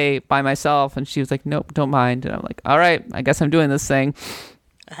play by myself? And she was like, nope, don't mind. And I'm like, all right, I guess I'm doing this thing.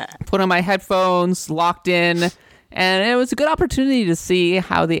 Put on my headphones, locked in. And it was a good opportunity to see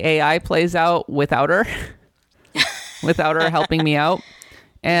how the AI plays out without her, helping me out.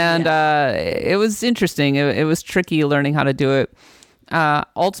 And it was interesting. It was tricky learning how to do it.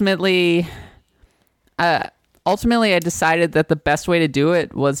 Ultimately, I decided that the best way to do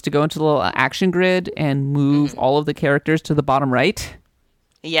it was to go into the little action grid and move all of the characters to the bottom right.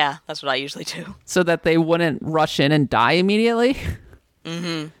 Yeah, that's what I usually do. So that they wouldn't rush in and die immediately.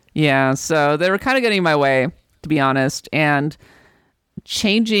 Mm-hmm. Yeah, so they were kind of getting in my way, to be honest, and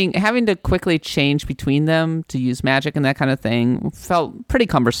having to quickly change between them to use magic and that kind of thing felt pretty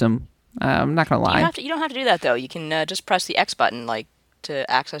cumbersome. I'm not gonna lie. You don't have to do that though. You can just press the X button, like to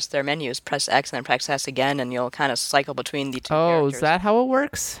access their menus. Press X and then press X again, and you'll kind of cycle between the two characters. Oh, is that how it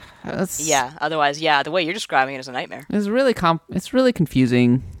works? Yeah. Otherwise, the way you're describing it is a nightmare. It's really it's really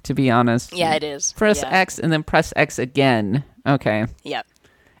confusing, to be honest. Yeah, it is. Press X and then press X again. Okay. Yep.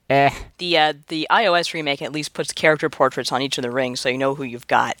 The iOS remake at least puts character portraits on each of the rings, so you know who you've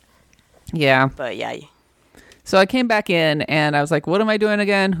got. Yeah. But yeah. So I came back in and I was like, "What am I doing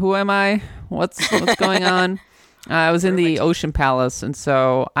again? Who am I? What's going on?" I was in the Ocean Palace, and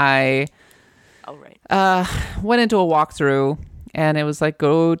so I went into a walkthrough, and it was like,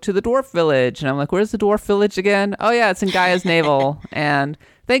 "Go to the Dwarf Village," and I'm like, "Where's the Dwarf Village again?" Oh yeah, it's in Gaia's Navel, and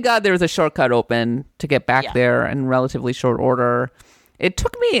thank God there was a shortcut open to get back there in relatively short order. It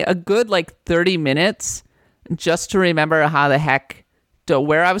took me a good 30 minutes just to remember how the heck,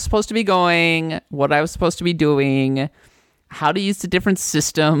 where I was supposed to be going, what I was supposed to be doing, how to use the different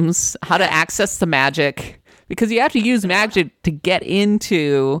systems, how to access the magic, because you have to use magic to get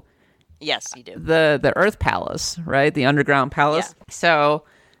into Yes, you do. the Earth Palace, right? The underground palace. Yeah. So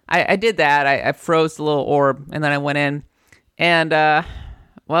I did that. I froze the little orb, and then I went in. And,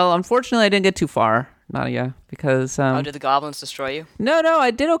 unfortunately, I didn't get too far, Nadia, because... did the goblins destroy you? No,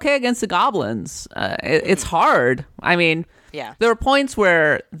 I did okay against the goblins. It's hard. I mean, there were points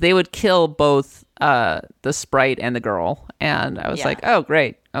where they would kill both the sprite and the girl. And I was like, oh,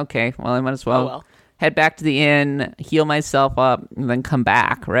 great. Okay, well, I might as well head back to the inn, heal myself up, and then come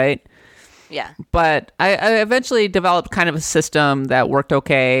back, right? Yeah. But I eventually developed kind of a system that worked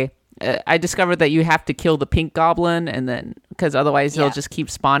okay. I discovered that you have to kill the pink goblin, and then because otherwise they'll just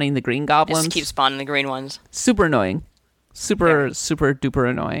keep spawning the green goblins. Just keep spawning the green ones. Super annoying. Super duper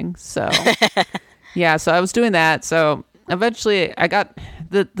annoying. So, so I was doing that. So eventually I got...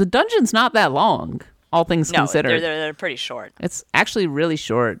 The dungeon's not that long, all things considered. They're pretty short. It's actually really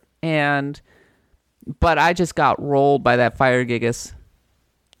short. But I just got rolled by that fire gigas.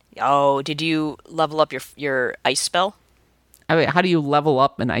 Oh, did you level up your ice spell? I mean, how do you level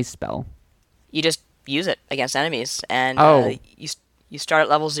up an ice spell? You just use it against enemies, and you start at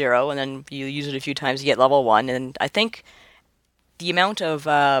level 0, and then you use it a few times to get level 1. And I think the amount of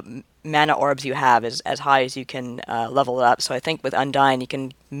mana orbs you have is as high as you can level it up. So I think with Undyne, you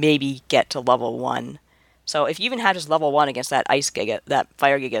can maybe get to level 1. So if you even have just level 1 against that ice giga, that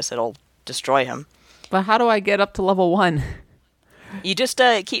fire gigas, it'll destroy him. But how do I get up to level 1? You just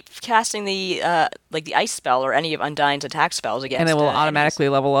keep casting the ice spell or any of Undyne's attack spells against. And it will automatically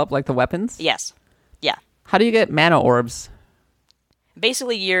level up like the weapons? Yes. Yeah. How do you get mana orbs?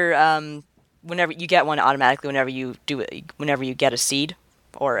 Basically, you're whenever you get one automatically whenever you get a seed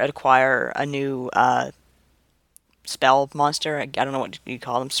or acquire a new spell monster. I don't know what you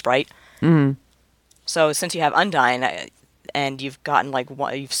call them, sprite. Mm-hmm. So since you have Undyne and you've gotten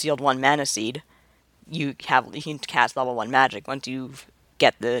you've sealed 1 mana seed, you can cast level 1 magic. Once you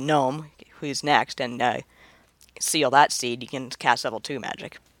get the gnome, who's next, and seal that seed, you can cast level 2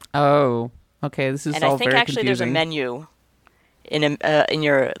 magic. Oh, okay. This is all very confusing. And I think actually there's a menu in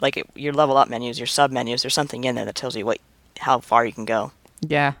your your level up menus, your sub menus. There's something in there that tells you how far you can go.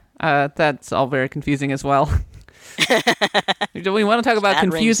 Yeah, that's all very confusing as well. Do we want to talk about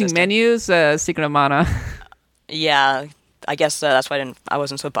confusing menus? Secret of Mana. Yeah. I guess that's why I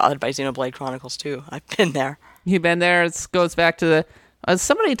wasn't so bothered by Xenoblade Chronicles 2. I've been there. You've been there. It goes back to the.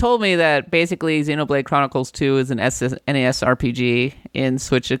 Somebody told me that basically Xenoblade Chronicles 2 is an NES RPG in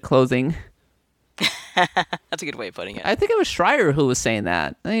Switch clothing. That's a good way of putting it. I think it was Schreier who was saying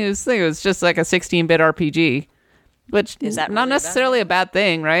that. I think it was just like a 16-bit RPG, which Is that not really necessarily a bad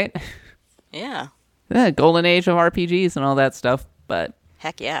thing, right? Yeah. Yeah, golden age of RPGs and all that stuff, but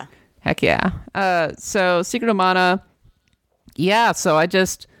Heck yeah. heck yeah. So Secret of Mana, yeah. So I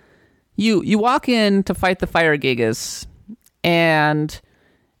just you walk in to fight the Fire Gigas, and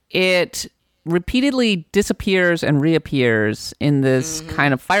it repeatedly disappears and reappears in this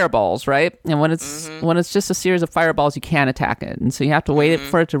kind of fireballs, right? And when it's just a series of fireballs, you can't attack it, and so you have to wait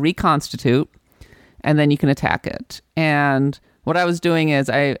for it to reconstitute, and then you can attack it. And what I was doing is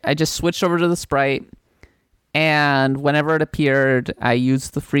I just switched over to the sprite, and whenever it appeared, I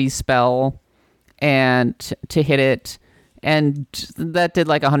used the freeze spell and to hit it, and that did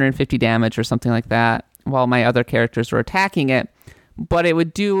like 150 damage or something like that, while my other characters were attacking it. But it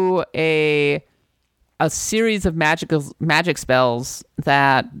would do a series of magic spells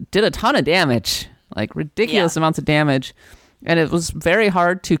that did a ton of damage, like ridiculous amounts of damage, and it was very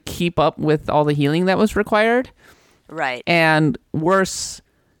hard to keep up with all the healing that was required. Right. And worse,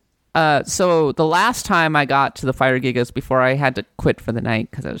 so the last time I got to the Fire Gigas before I had to quit for the night,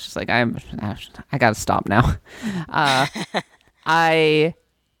 because I was just like, I gotta stop now.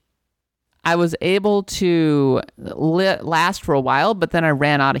 I was able to last for a while, but then I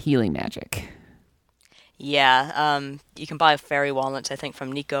ran out of healing magic. Yeah, you can buy fairy walnuts, I think,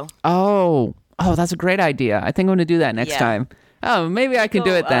 from Nico. Oh, that's a great idea. I think I'm going to do that next time. Oh, maybe I can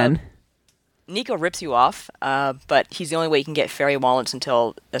do it then. Nico rips you off, but he's the only way you can get fairy walnuts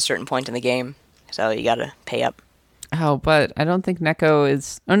until a certain point in the game, so you gotta pay up. Oh, but I don't think Neko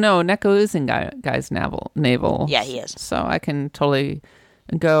is... Oh, no, Neko is in Guy's navel. Yeah, he is. So I can totally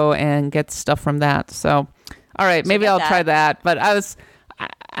go and get stuff from that. So, all right, maybe I'll try that. But I was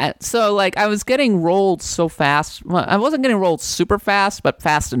getting rolled so fast. Well, I wasn't getting rolled super fast, but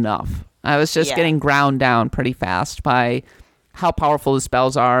fast enough. I was just getting ground down pretty fast by how powerful the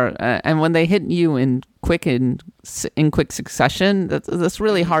spells are, and when they hit you in quick succession, that's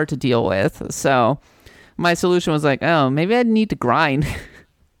really hard to deal with. So my solution was like, oh, maybe I need to grind.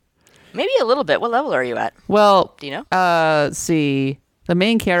 Maybe a little bit. What level are you at? Well, do you know? See, the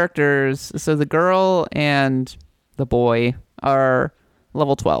main characters, so the girl and the boy are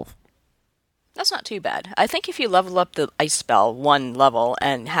level 12. That's not too bad. I think if you level up the ice spell one level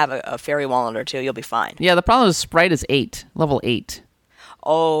and have a fairy walnut or two, you'll be fine. Yeah, the problem is Sprite is level 8.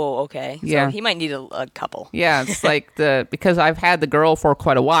 Oh, okay. Yeah. So he might need a couple. Yeah, it's like because I've had the girl for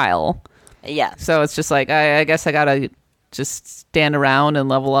quite a while. Yeah. So it's just like, I guess I gotta just stand around and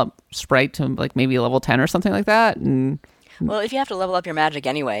level up Sprite to like maybe level 10 or something like that. And well, if you have to level up your magic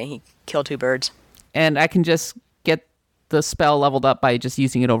anyway, you kill two birds. And I can just get the spell leveled up by just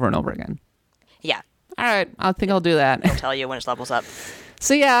using it over and over again. Yeah. All right, I think I'll do that. I'll tell you when it levels up.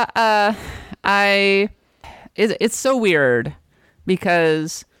 So yeah, it's so weird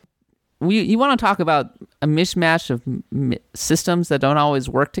because you want to talk about a mishmash of systems that don't always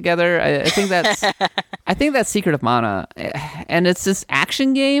work together. I think that's Secret of Mana, and it's this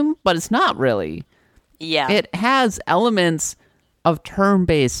action game, but it's not really. Yeah. It has elements of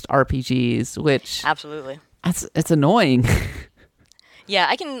turn-based RPGs, which absolutely it's annoying. Yeah,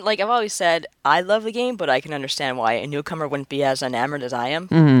 I've always said, I love the game, but I can understand why a newcomer wouldn't be as enamored as I am.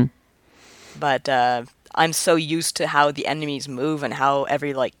 Mm-hmm. But I'm so used to how the enemies move and how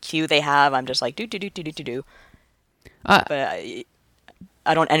every, cue they have, I'm just like, do. But I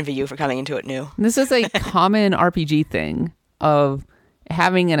don't envy you for coming into it new. This is a common RPG thing of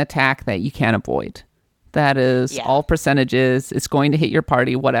having an attack that you can't avoid. That is all percentages, it's going to hit your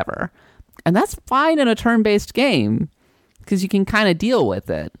party, whatever. And that's fine in a turn-based game, because you can kind of deal with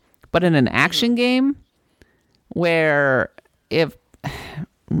it. But in an action game, where if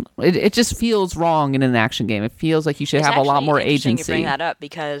it just feels wrong in an action game, it feels like you should have a lot more agency. You bring that up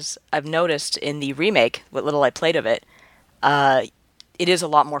because I've noticed in the remake, what little I played of it, it is a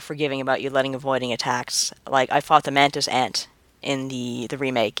lot more forgiving about you avoiding attacks. Like I fought the Mantis Ant in the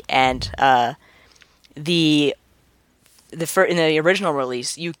remake, and in the original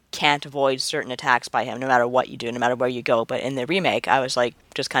release, you can't avoid certain attacks by him, no matter what you do, no matter where you go. But in the remake, I was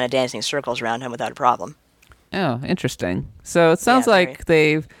just kind of dancing circles around him without a problem. Oh, interesting. So it sounds like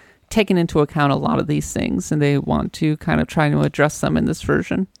they've taken into account a lot of these things, and they want to kind of try to address them in this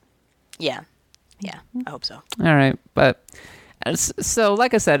version. Yeah, I hope so. All right, but so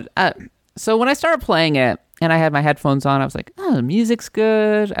like I said, so when I started playing it and I had my headphones on, I was like, oh, the music's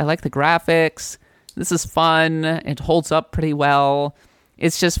good. I like the graphics. this is fun. It holds up pretty well.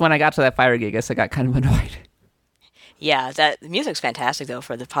 It's just when I got to that Fire Gigas, I got kind of annoyed. Yeah, the music's fantastic, though,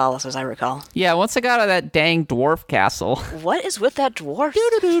 for the Palace, as I recall. Yeah, once I got out of that dang dwarf castle. What is with that dwarf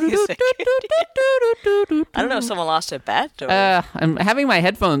music? I don't know if someone lost a bet. Or... I'm having my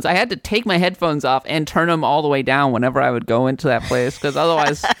headphones. I had to take my headphones off and turn them all the way down whenever I would go into that place, because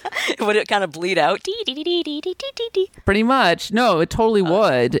otherwise... Would it kind of bleed out? Pretty much. No, it totally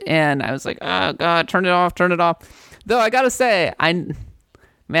would. And I was like, oh, God, turn it off. Though I got to say,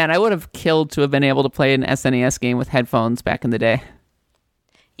 I would have killed to have been able to play an SNES game with headphones back in the day.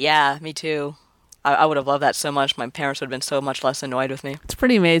 Yeah, me too. I would have loved that so much. My parents would have been so much less annoyed with me. It's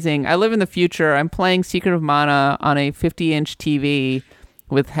pretty amazing. I live in the future. I'm playing Secret of Mana on a 50-inch TV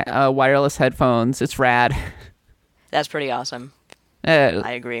with wireless headphones. It's rad. That's pretty awesome.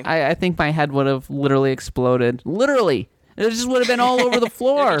 I agree. I think my head would have literally exploded. Literally. It just would have been all over the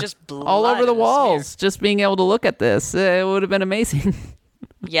floor. All over the walls. Just being able to look at this. It would have been amazing.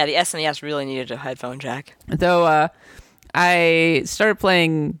 Yeah, the SNES really needed a headphone jack. Though I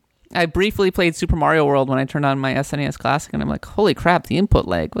briefly played Super Mario World when I turned on my SNES Classic, and I'm like, holy crap, the input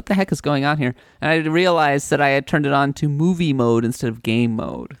lag. What the heck is going on here? And I realized that I had turned it on to movie mode instead of game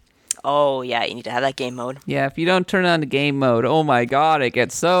mode. Oh, yeah, you need to have that game mode. Yeah, if you don't turn it on to game mode, oh my god, it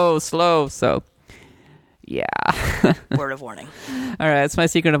gets so slow. So, yeah. Word of warning. All right, that's my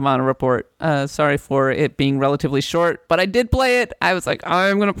Secret of Mana report. Sorry for it being relatively short, but I did play it. I was like,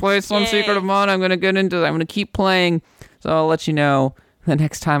 I'm going to play some Secret of Mana. I'm going to get into it. I'm going to keep playing. So I'll let you know the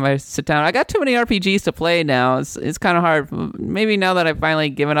next time I sit down. I got too many RPGs to play now. It's kind of hard. Maybe now that I've finally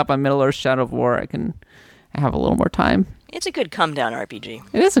given up on Middle-earth Shadow of War, I can have a little more time. It's a good come-down RPG.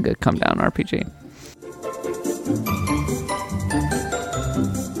 It is a good come-down RPG.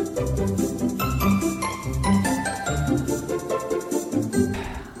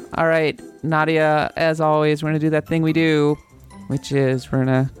 All right, Nadia, as always, we're going to do that thing we do, which is we're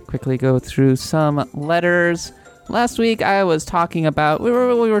going to quickly go through some letters. Last week, I was talking about, we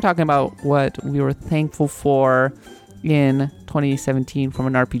were talking about what we were thankful for in 2017 from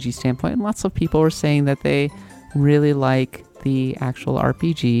an RPG standpoint, and lots of people were saying that they really like the actual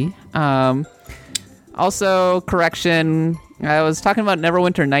RPG. Also, correction, I was talking about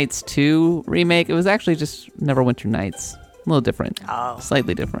Neverwinter Nights 2 remake. It was actually just Neverwinter Nights. A little different. Oh.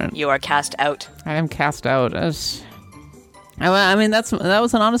 Slightly different. You are cast out. I am cast out. I mean, that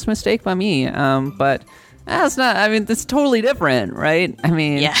was an honest mistake by me. But that's not, I mean, it's totally different, right? I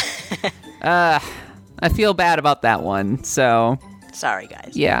mean, yeah. I feel bad about that one. So, sorry,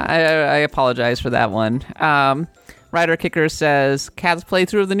 guys. Yeah, I apologize for that one. Ryder Kicker says, Kat's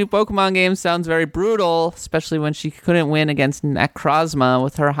playthrough of the new Pokemon game sounds very brutal, especially when she couldn't win against Necrozma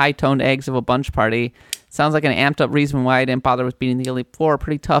with her high-toned eggs of a bunch party. Sounds like an amped-up reason why I didn't bother with beating the Elite Four.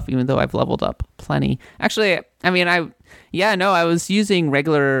 Pretty tough, even though I've leveled up plenty. Actually, I mean, I was using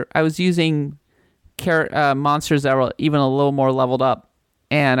monsters that were even a little more leveled up,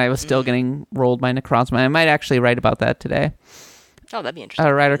 and I was still getting rolled by Necrozma. I might actually write about that today. Oh, that'd be interesting.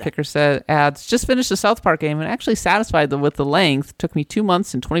 Ryder Kicker adds, just finished the South Park game and actually satisfied with the length. Took me 2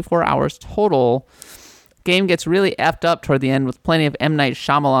 months and 24 hours total. Game gets really effed up toward the end with plenty of M. Night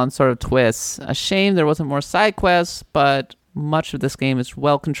Shyamalan sort of twists. A shame there wasn't more side quests, but much of this game is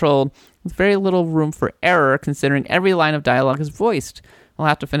well controlled with very little room for error considering every line of dialogue is voiced. I'll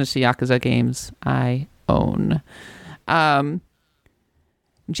have to finish the Yakuza games I own.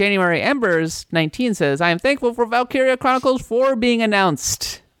 January Embers 19 says, I am thankful for Valkyria Chronicles 4 being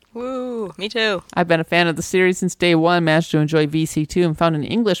announced. Woo, me too. I've been a fan of the series since day one, managed to enjoy VC2 and found an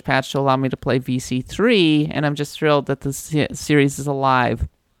English patch to allow me to play VC3, and I'm just thrilled that the series is alive.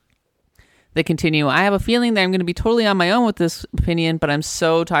 They continue, I have a feeling that I'm going to be totally on my own with this opinion, but I'm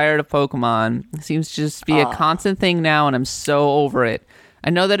so tired of Pokemon. It seems to just be a constant thing now, and I'm so over it. I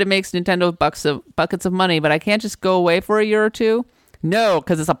know that it makes Nintendo buckets of money, but I can't just go away for a year or two. No,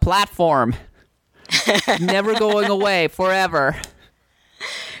 because it's a platform. Never going away, forever.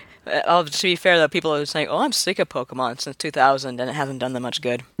 To be fair, though, people are saying, I'm sick of Pokemon since 2000, and it hasn't done them much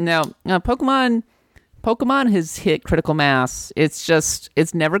good. No, Pokemon has hit critical mass.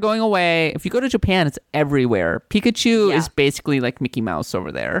 It's never going away. If you go to Japan, it's everywhere. Pikachu is basically like Mickey Mouse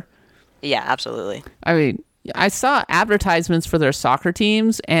over there. Yeah, absolutely. I mean, I saw advertisements for their soccer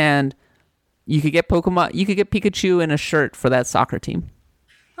teams, and you could get Pikachu in a shirt for that soccer team.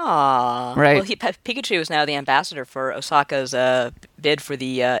 Aww. Right. Well, Pikachu is now the ambassador for Osaka's bid for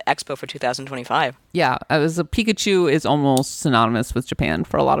the Expo for 2025. Yeah, Pikachu is almost synonymous with Japan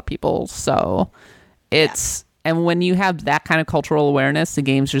for a lot of people. So it's and when you have that kind of cultural awareness, the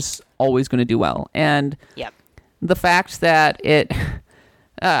game's just always going to do well. And the fact that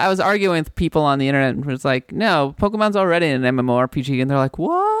I was arguing with people on the internet and was like, no, Pokemon's already an MMORPG. And they're like,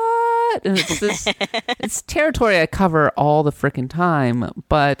 what? And it's territory I cover all the frickin' time.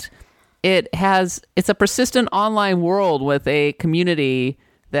 But it's a persistent online world with a community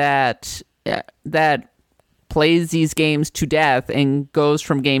that plays these games to death and goes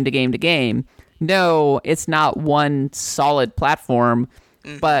from game to game to game. No, it's not one solid platform,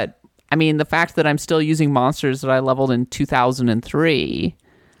 but I mean, the fact that I'm still using monsters that I leveled in 2003.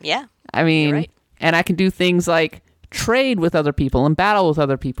 Yeah. I mean, you're right. And I can do things like trade with other people and battle with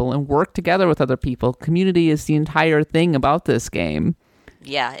other people and work together with other people. Community is the entire thing about this game.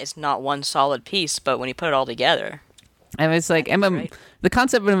 Yeah, it's not one solid piece, but when you put it all together. And it's like right. The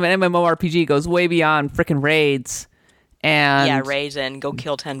concept of an MMORPG goes way beyond freaking raids. And Yeah, raids and go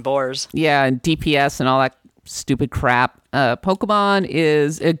kill 10 boars. Yeah, and DPS and all that stupid crap. Pokemon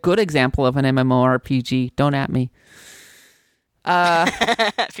is a good example of an MMORPG. Don't at me. People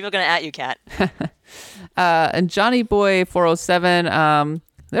are going to at you, Kat. And Johnny Boy 407,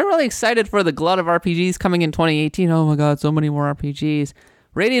 they're really excited for the glut of RPGs coming in 2018. Oh my god, so many more RPGs.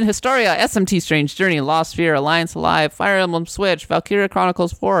 Radiant Historia, SMT Strange Journey, Lost Sphere, Alliance Alive, Fire Emblem Switch, Valkyria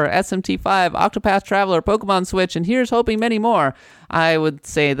Chronicles 4, SMT 5, Octopath Traveler, Pokemon Switch, and here's hoping many more. I would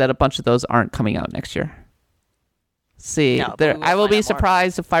say that a bunch of those aren't coming out next year. See, No, I will be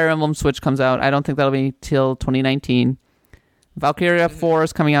surprised if Fire Emblem Switch comes out. I don't think that'll be till 2019. Valkyria 4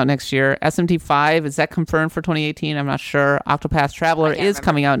 is coming out next year. SMT 5, is that confirmed for 2018? I'm not sure. Octopath Traveler is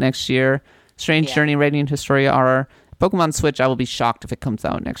coming out next year. Strange Journey, Radiant Historia are. Pokemon Switch, I will be shocked if it comes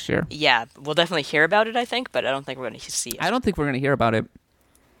out next year. Yeah, we'll definitely hear about it, I think, but I don't think we're going to see it. I don't think we're going to hear about it.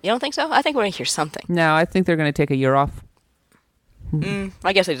 You don't think so? I think we're going to hear something. No, I think they're going to take a year off.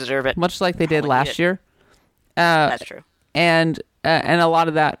 I guess they deserve it. Much like they did last year. That's true. And a lot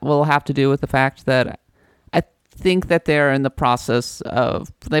of that will have to do with the fact that I think that they're in the process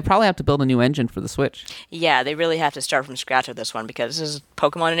of... They probably have to build a new engine for the Switch. Yeah, they really have to start from scratch with this one because this is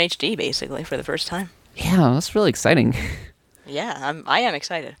Pokemon in HD, basically, for the first time. Yeah, that's really exciting. Yeah, I am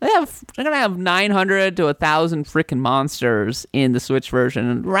excited. They're going to have 900 to 1,000 freaking monsters in the Switch version.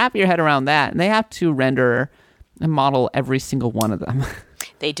 And wrap your head around that. And they have to render and model every single one of them.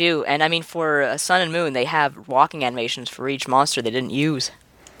 They do. And I mean, for Sun and Moon, they have walking animations for each monster they didn't use.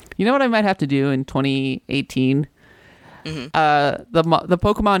 You know what I might have to do in 2018? The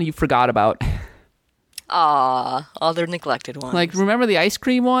Pokemon you forgot about. All their neglected ones. Like, remember the ice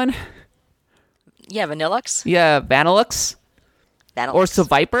cream one? Yeah, Vanillux? Yeah, Vanillux. Or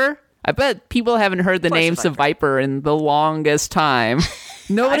Seviper? I bet people haven't heard the name Seviper in the longest time.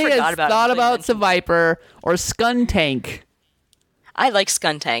 Nobody has thought about Seviper or Skuntank. I like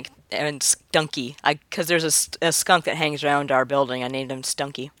Skuntank and Stunky. Because there's a skunk that hangs around our building. I named him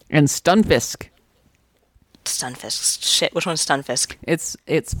Stunky. And Stunfisk. Stunfisk. Shit, which one's Stunfisk?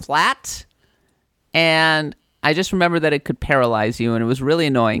 It's flat, and I just remember that it could paralyze you, and it was really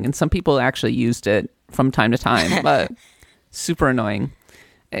annoying. And some people actually used it from time to time, but super annoying.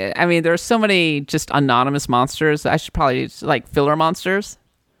 I mean, there are so many just anonymous monsters. I should probably, like, filler monsters.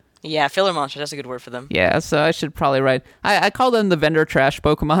 Yeah, filler monsters. That's a good word for them. Yeah, so I should probably write... I call them the vendor trash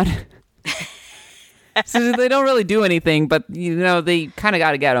Pokemon. So they don't really do anything, but, you know, they kind of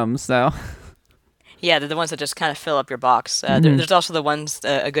got to get them, so... Yeah, they're the ones that just kind of fill up your box. There's also the ones,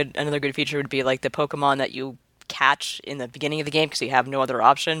 another good feature would be like the Pokemon that you catch in the beginning of the game because you have no other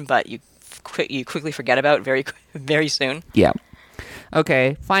option, but you quickly forget about very, very soon. Yeah.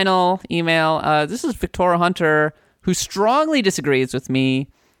 Okay, final email. This is Victoria Hunter, who strongly disagrees with me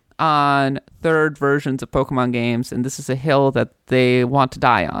on third versions of Pokemon games, and this is a hill that they want to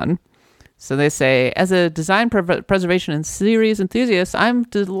die on. So they say, as a design preservation and series enthusiast, I'm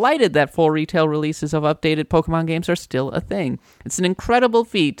delighted that full retail releases of updated Pokemon games are still a thing. It's an incredible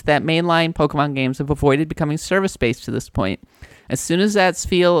feat that mainline Pokemon games have avoided becoming service-based to this point. As soon as that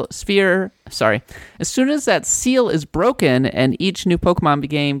seal is broken and each new Pokemon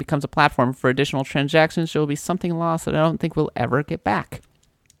game becomes a platform for additional transactions, there will be something lost that I don't think we'll ever get back.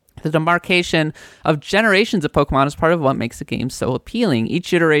 The demarcation of generations of Pokemon is part of what makes the game so appealing.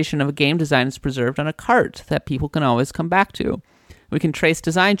 Each iteration of a game design is preserved on a cart that people can always come back to. We can trace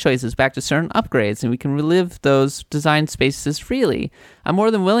design choices back to certain upgrades, and we can relive those design spaces freely. I'm more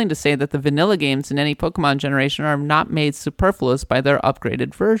than willing to say that the vanilla games in any Pokemon generation are not made superfluous by their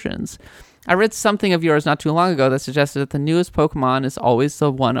upgraded versions. I read something of yours not too long ago that suggested that the newest Pokemon is always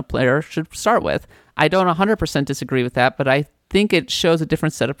the one a player should start with. I don't 100% disagree with that, but I think it shows a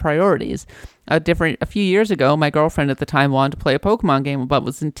different set of priorities. A few years ago, my girlfriend at the time wanted to play a Pokemon game, but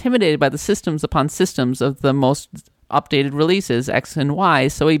was intimidated by the systems upon systems of the most updated releases, X and Y,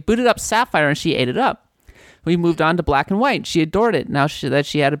 so he booted up Sapphire and she ate it up. We moved on to Black and White. She adored it now that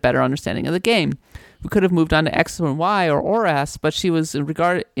she had a better understanding of the game. We could have moved on to X and Y or ORAS, but she was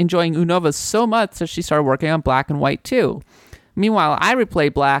enjoying Unova so much that she started working on Black and White too. Meanwhile, I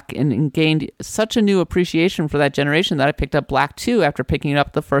replayed Black and gained such a new appreciation for that generation that I picked up Black 2 after picking it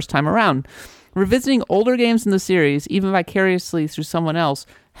up the first time around. Revisiting older games in the series, even vicariously through someone else,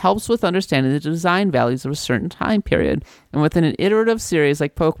 helps with understanding the design values of a certain time period. And within an iterative series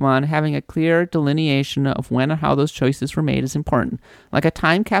like Pokemon, having a clear delineation of when and how those choices were made is important. Like a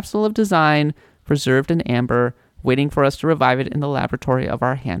time capsule of design preserved in amber, waiting for us to revive it in the laboratory of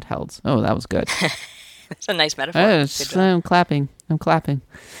our handhelds. Oh, that was good. That's a nice metaphor. I'm clapping.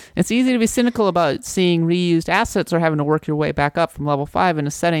 It's easy to be cynical about seeing reused assets or having to work your way back up from level 5 in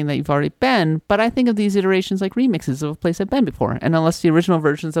a setting that you've already been, but I think of these iterations like remixes of a place I've been before, and unless the original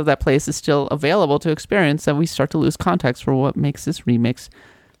versions of that place is still available to experience, then we start to lose context for what makes this remix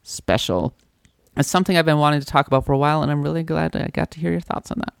special. It's something I've been wanting to talk about for a while, and I'm really glad I got to hear your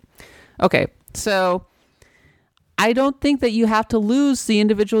thoughts on that. Okay, so I don't think that you have to lose the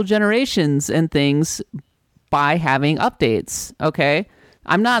individual generations and things by having updates, okay?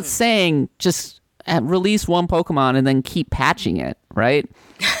 I'm not saying just release one Pokemon and then keep patching it, right?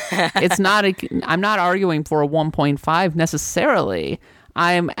 I'm not arguing for a 1.5 necessarily.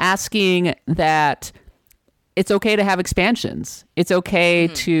 I'm asking that it's okay to have expansions. It's okay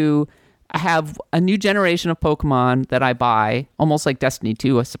to have a new generation of Pokemon that I buy, almost like Destiny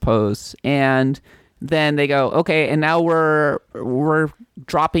 2, I suppose, and then they go, okay, and now we're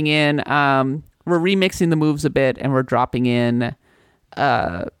dropping in, we're remixing the moves a bit, and we're dropping in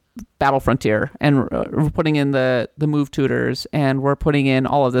Battle Frontier, and we're putting in the move tutors, and we're putting in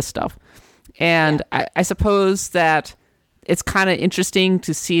all of this stuff. And I suppose that it's kind of interesting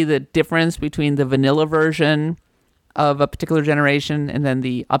to see the difference between the vanilla version of a particular generation and then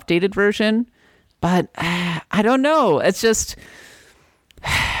the updated version. But I don't know. It's just,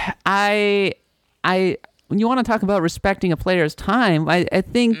 when you want to talk about respecting a player's time, I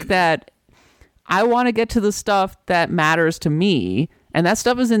think that I want to get to the stuff that matters to me, and that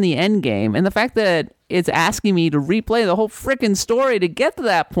stuff is in the end game. And the fact that it's asking me to replay the whole freaking story to get to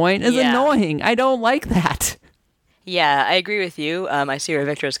that point is annoying. I don't like that. Yeah, I agree with you. I see where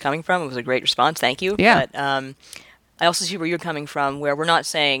Victor is coming from. It was a great response. Thank you. Yeah. But I also see where you're coming from, where we're not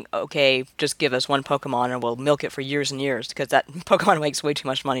saying, okay, just give us one Pokemon and we'll milk it for years and years, because that Pokemon makes way too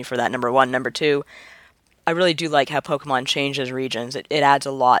much money for that, number one. Number two, I really do like how Pokemon changes regions. It adds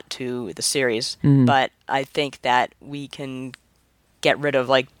a lot to the series, but I think that we can get rid of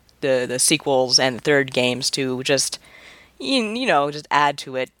like the sequels and the third games to just, just add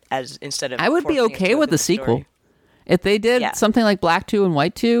to it as instead of. I would be okay with the sequel. Story. If they did something like Black 2 and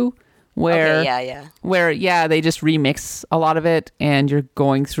White 2, where they just remix a lot of it and you're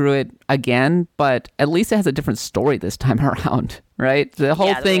going through it again, but at least it has a different story this time around, right? The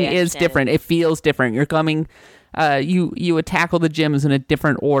whole thing is different. It feels different. You're coming, you would tackle the gyms in a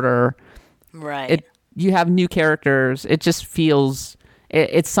different order. Right. You have new characters. It just feels,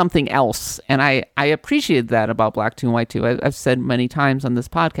 it's something else. And I appreciate that about Black 2 and White 2. I've said many times on this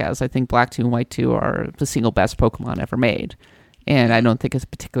podcast, I think Black 2 and White 2 are the single best Pokemon ever made. And I don't think it's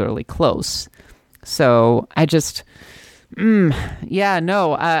particularly close. So I just,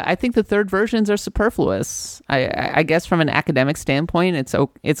 I think the third versions are superfluous. I guess from an academic standpoint,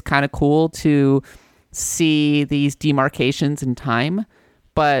 it's kind of cool to see these demarcations in time.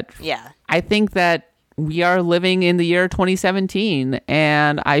 But I think that we are living in the year 2017,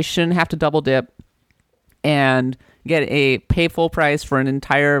 and I shouldn't have to double dip and pay full price for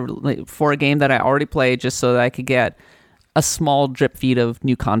for a game that I already played just so that I could get a small drip feed of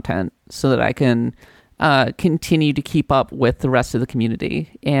new content so that I can continue to keep up with the rest of the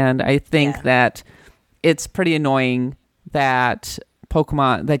community. And I think that it's pretty annoying that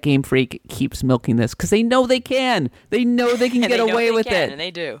Game Freak keeps milking this, because they know they can. They know they can get away with it. And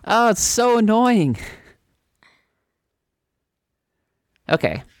they do. Oh, it's so annoying.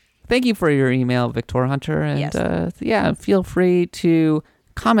 Okay. Thank you for your email, Victor Hunter. And feel free to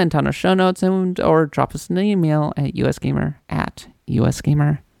comment on our show notes or drop us an email at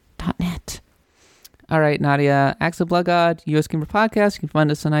usgamer@usgamer.net. All right, Nadia, Axe of Blood God, US Gamer Podcast. You can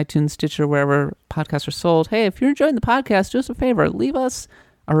find us on iTunes, Stitcher, wherever podcasts are sold. Hey, if you're enjoying the podcast, do us a favor. Leave us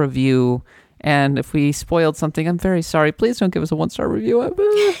a review. And if we spoiled something, I'm very sorry. Please don't give us a 1-star review.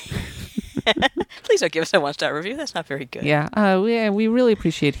 Please don't give us a 1-star review. That's not very good. We really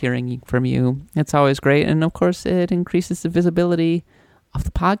appreciate hearing from you. It's always great. And, of course, it increases the visibility of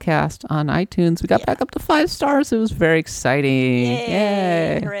the podcast on iTunes. We got back up to 5 stars. It was very exciting.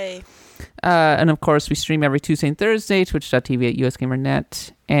 Yay. Hooray. And of course, we stream every Tuesday and Thursday, twitch.tv at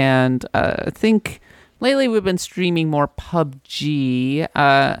USGamerNet. And I think lately we've been streaming more PUBG.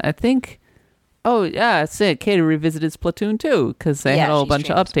 I think. Oh yeah, that's it. Katie revisited Splatoon 2 because they had a whole bunch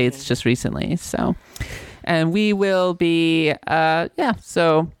of updates Splatoon just recently. So, and we will be.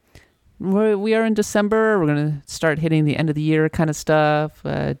 So. We are in December. We're going to start hitting the end of the year kind of stuff,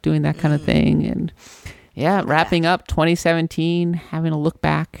 doing that kind of thing. And wrapping up 2017, having a look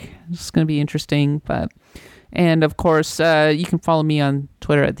back. It's going to be interesting. And of course, you can follow me on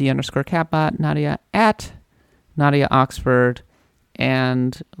Twitter at @the_catbot, Nadia at Nadia Oxford,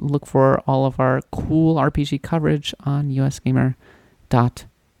 and look for all of our cool RPG coverage on usgamer.net.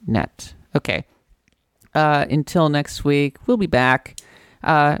 Okay. Until next week, we'll be back.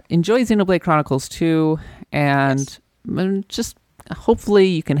 Enjoy Xenoblade Chronicles 2, and just hopefully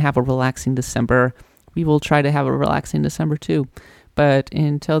you can have a relaxing December. We will try to have a relaxing December too. But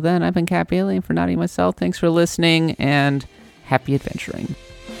until then, I've been Kat Bailey, and for Nadia and myself, thanks for listening, and happy adventuring.